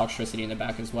point. We have Toxtricity in the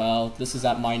back as well. This is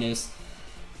at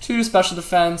 -2 special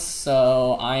defense,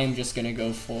 so I am just going to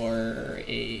go for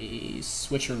a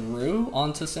switcheroo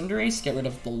onto Cinderace, get rid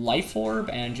of the Life Orb,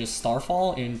 and just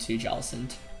Starfall into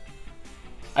Jellicent.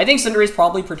 I think Cinderace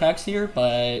probably protects here,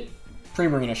 but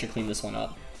Primarina should clean this one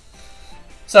up.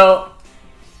 So,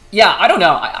 yeah, I don't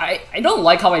know. I don't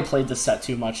like how I played this set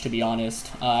too much, to be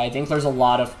honest. I think there's a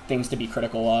lot of things to be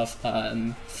critical of.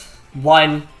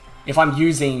 One, if I'm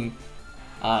using,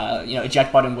 you know,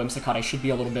 Eject Button Whimsicott, I should be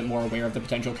a little bit more aware of the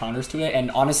potential counters to it.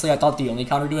 And honestly, I thought the only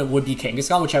counter to it would be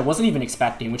Kangaskhan, which I wasn't even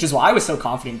expecting, which is why I was so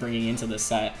confident bringing into this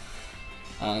set.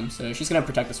 So she's going to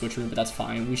protect the Switcheroo, but that's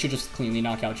fine. We should just cleanly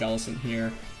knock out Jellicent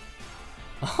here.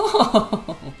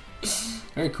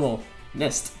 Very cool.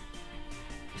 Missed.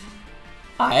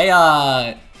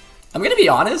 I'm going to be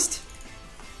honest.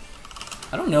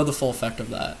 I don't know the full effect of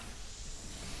that.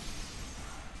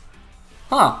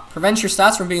 Huh, prevents your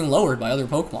stats from being lowered by other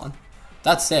Pokemon.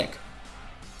 That's sick.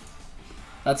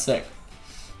 That's sick.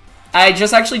 I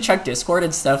just actually checked Discord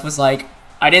and Steph was like,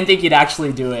 I didn't think you'd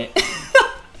actually do it.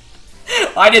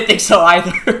 I didn't think so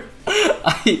either.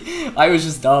 I was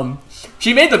just dumb.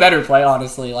 She made the better play,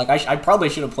 honestly. Like, I probably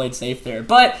should have played safe there.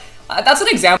 But that's an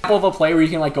example of a play where you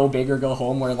can, like, go big or go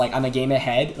home, where, like, I'm a game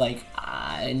ahead. Like,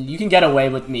 and you can get away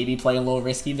with maybe playing a little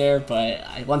risky there, but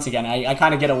once again, I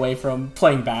kind of get away from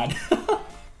playing bad.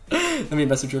 Let me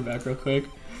message her back real quick.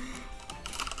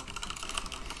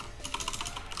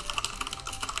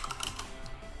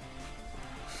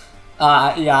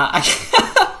 Yeah,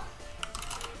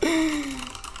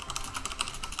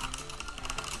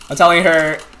 I'm telling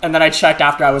her, and then I checked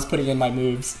after I was putting in my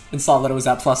moves and saw that it was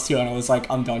at +2, and I was like,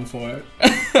 I'm done for it.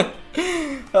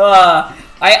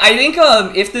 I think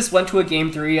if this went to a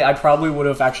game 3, I probably would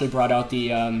have actually brought out the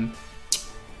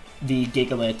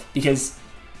Gigalith, because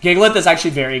Gigalith is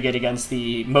actually very good against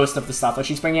most of the stuff that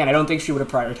she's bringing in. I don't think she would have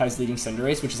prioritized leading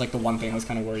Cinderace, which is like the one thing I was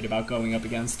kind of worried about going up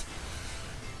against.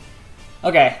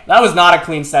 Okay, that was not a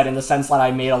clean set in the sense that I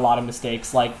made a lot of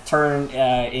mistakes. Like,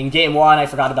 in game 1, I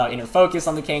forgot about Inner Focus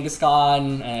on the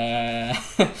Kangaskhan,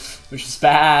 which is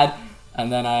bad.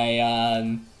 And then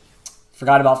I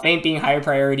forgot about Feint being higher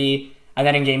priority. And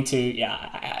then in game 2,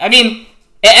 yeah, I mean,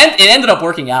 it ended up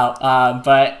working out.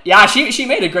 But yeah, she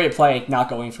made a great play not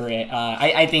going for it.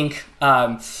 I think,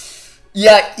 yeah.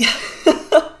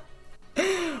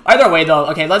 Either way, though,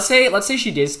 okay, let's say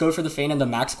she did go for the Feint and the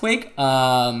Max Quake.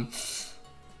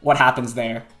 What happens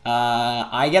there?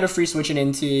 I get a free switching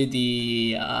into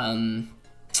the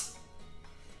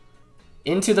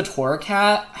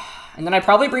Torracat, and then I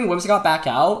probably bring Whimsicott back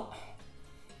out,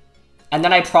 and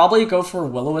then I probably go for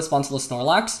Will-O-Wisp onto the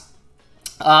Snorlax.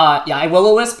 Yeah, I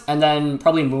Will-O-Wisp, and then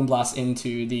probably Moonblast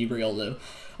into the Riolu.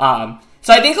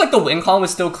 So I think like the win column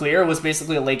was still clear. It was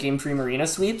basically a late game pre-Marina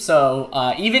sweep. So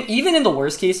even in the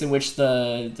worst case in which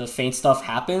the feint stuff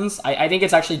happens, I think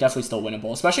it's actually definitely still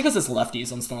winnable, especially because it's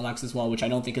lefties on Snorlax as well, which I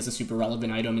don't think is a super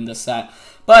relevant item in this set.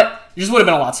 But it just would have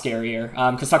been a lot scarier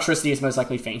because Toxtricity is most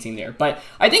likely feinting there. But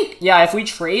I think, yeah, if we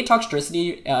trade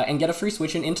Toxtricity and get a free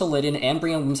switch into Litten and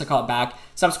bring in Whimsicott back,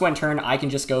 subsequent turn I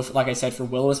can just go, like I said, for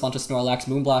Will-O-Wisp onto Snorlax,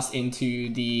 Moonblast into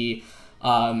the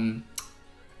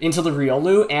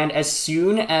Riolu, and as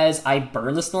soon as I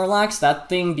burn the Snorlax, that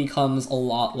thing becomes a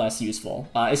lot less useful,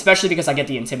 especially because I get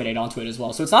the Intimidate onto it as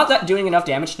well. So it's not that doing enough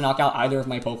damage to knock out either of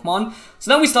my Pokemon.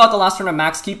 So then we still have the last turn of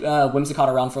Max, keep Whimsicott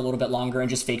around for a little bit longer, and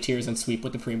just fake Tears and sweep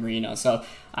with the Pre-Marina. So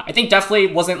I think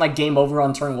definitely wasn't like game over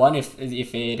on turn 1 if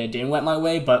it didn't went my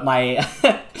way, but my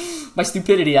my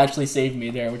stupidity actually saved me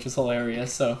there, which is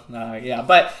hilarious. So yeah,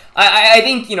 but I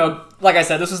think, you know, like I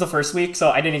said, this was the first week, so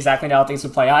I didn't exactly know how things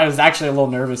would play out. I was actually a little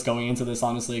nervous going into this,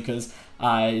 honestly, because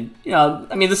you know,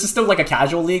 I mean, this is still like a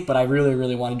casual league, but I really,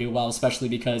 really want to do well, especially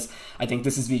because I think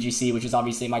this is VGC, which is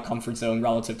obviously my comfort zone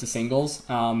relative to singles,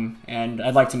 and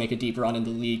I'd like to make a deep run in the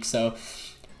league. So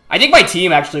I think my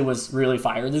team actually was really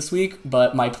fired this week,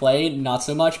 but my play, not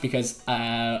so much, because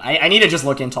I need to just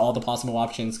look into all the possible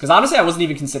options. Because honestly, I wasn't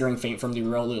even considering feint from the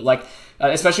Riolu. Like,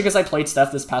 especially because I played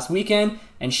Steph this past weekend,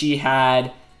 and she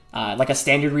had like a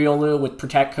standard Riolu with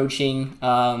Protect, Coaching.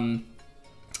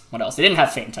 What else? They didn't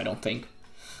have feint, I don't think.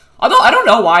 Although, I don't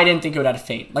know why I didn't think it would have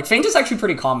feint. Like, feint is actually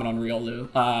pretty common on Riolu.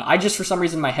 I just, for some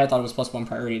reason, in my head thought it was +1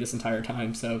 priority this entire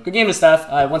time. So, good game to Steph.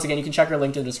 Once again, you can check her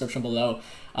link in the description below.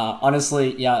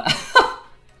 Honestly, yeah.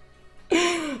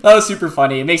 That was super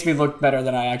funny. It makes me look better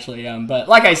than I actually am. But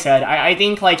like I said, I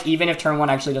think like even if turn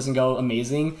 1 actually doesn't go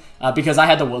amazing, because I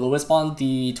had the Will-O-Wisp on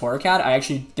the Torracat, I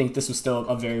actually think this was still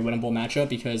a very winnable matchup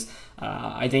because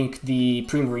I think the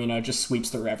Pre-Marina just sweeps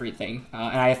through everything.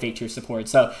 And I have Fake Tier support.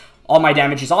 So all my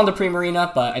damage is on the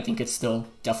Pre-Marina, but I think it's still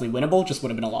definitely winnable. Just would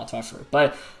have been a lot tougher.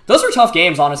 But those were tough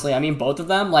games, honestly. I mean, both of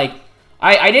them, like,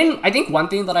 I think one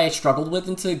thing that I struggled with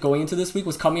going into this week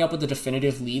was coming up with a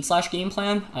definitive lead / game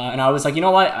plan. And I was like, you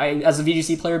know what, as a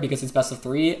VGC player, because it's best of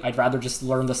 3, I'd rather just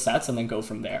learn the sets and then go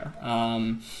from there.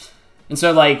 And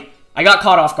so like, I got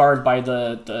caught off guard by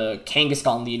the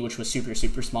Kangaskhan lead, which was super,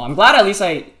 super small. I'm glad at least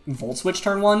I Volt Switch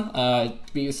turn 1,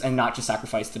 and not just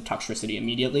sacrifice the Toxtricity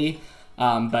immediately.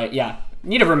 But yeah,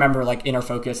 need to remember like inner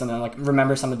focus and then like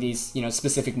remember some of these, you know,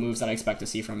 specific moves that I expect to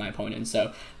see from my opponent.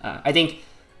 So I think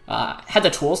had the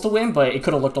tools to win, but it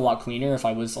could have looked a lot cleaner if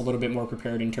I was a little bit more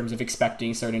prepared in terms of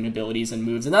expecting certain abilities and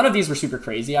moves. And none of these were super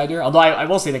crazy either, although I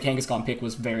will say the Kangaskhan pick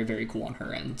was very, very cool on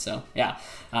her end. So yeah,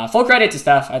 full credit to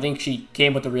Steph. I think she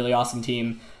came with a really awesome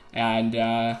team. And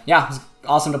yeah, it was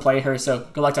awesome to play her. So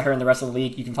good luck to her and the rest of the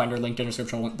league. You can find her link in the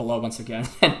description below once again.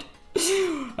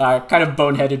 Kind of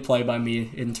boneheaded play by me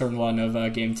in turn 1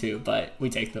 of game 2, but we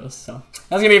take those. So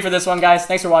that's gonna be it for this one, guys.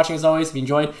 Thanks for watching as always. If you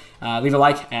enjoyed, leave a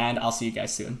like, and I'll see you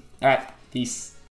guys soon. All right, peace.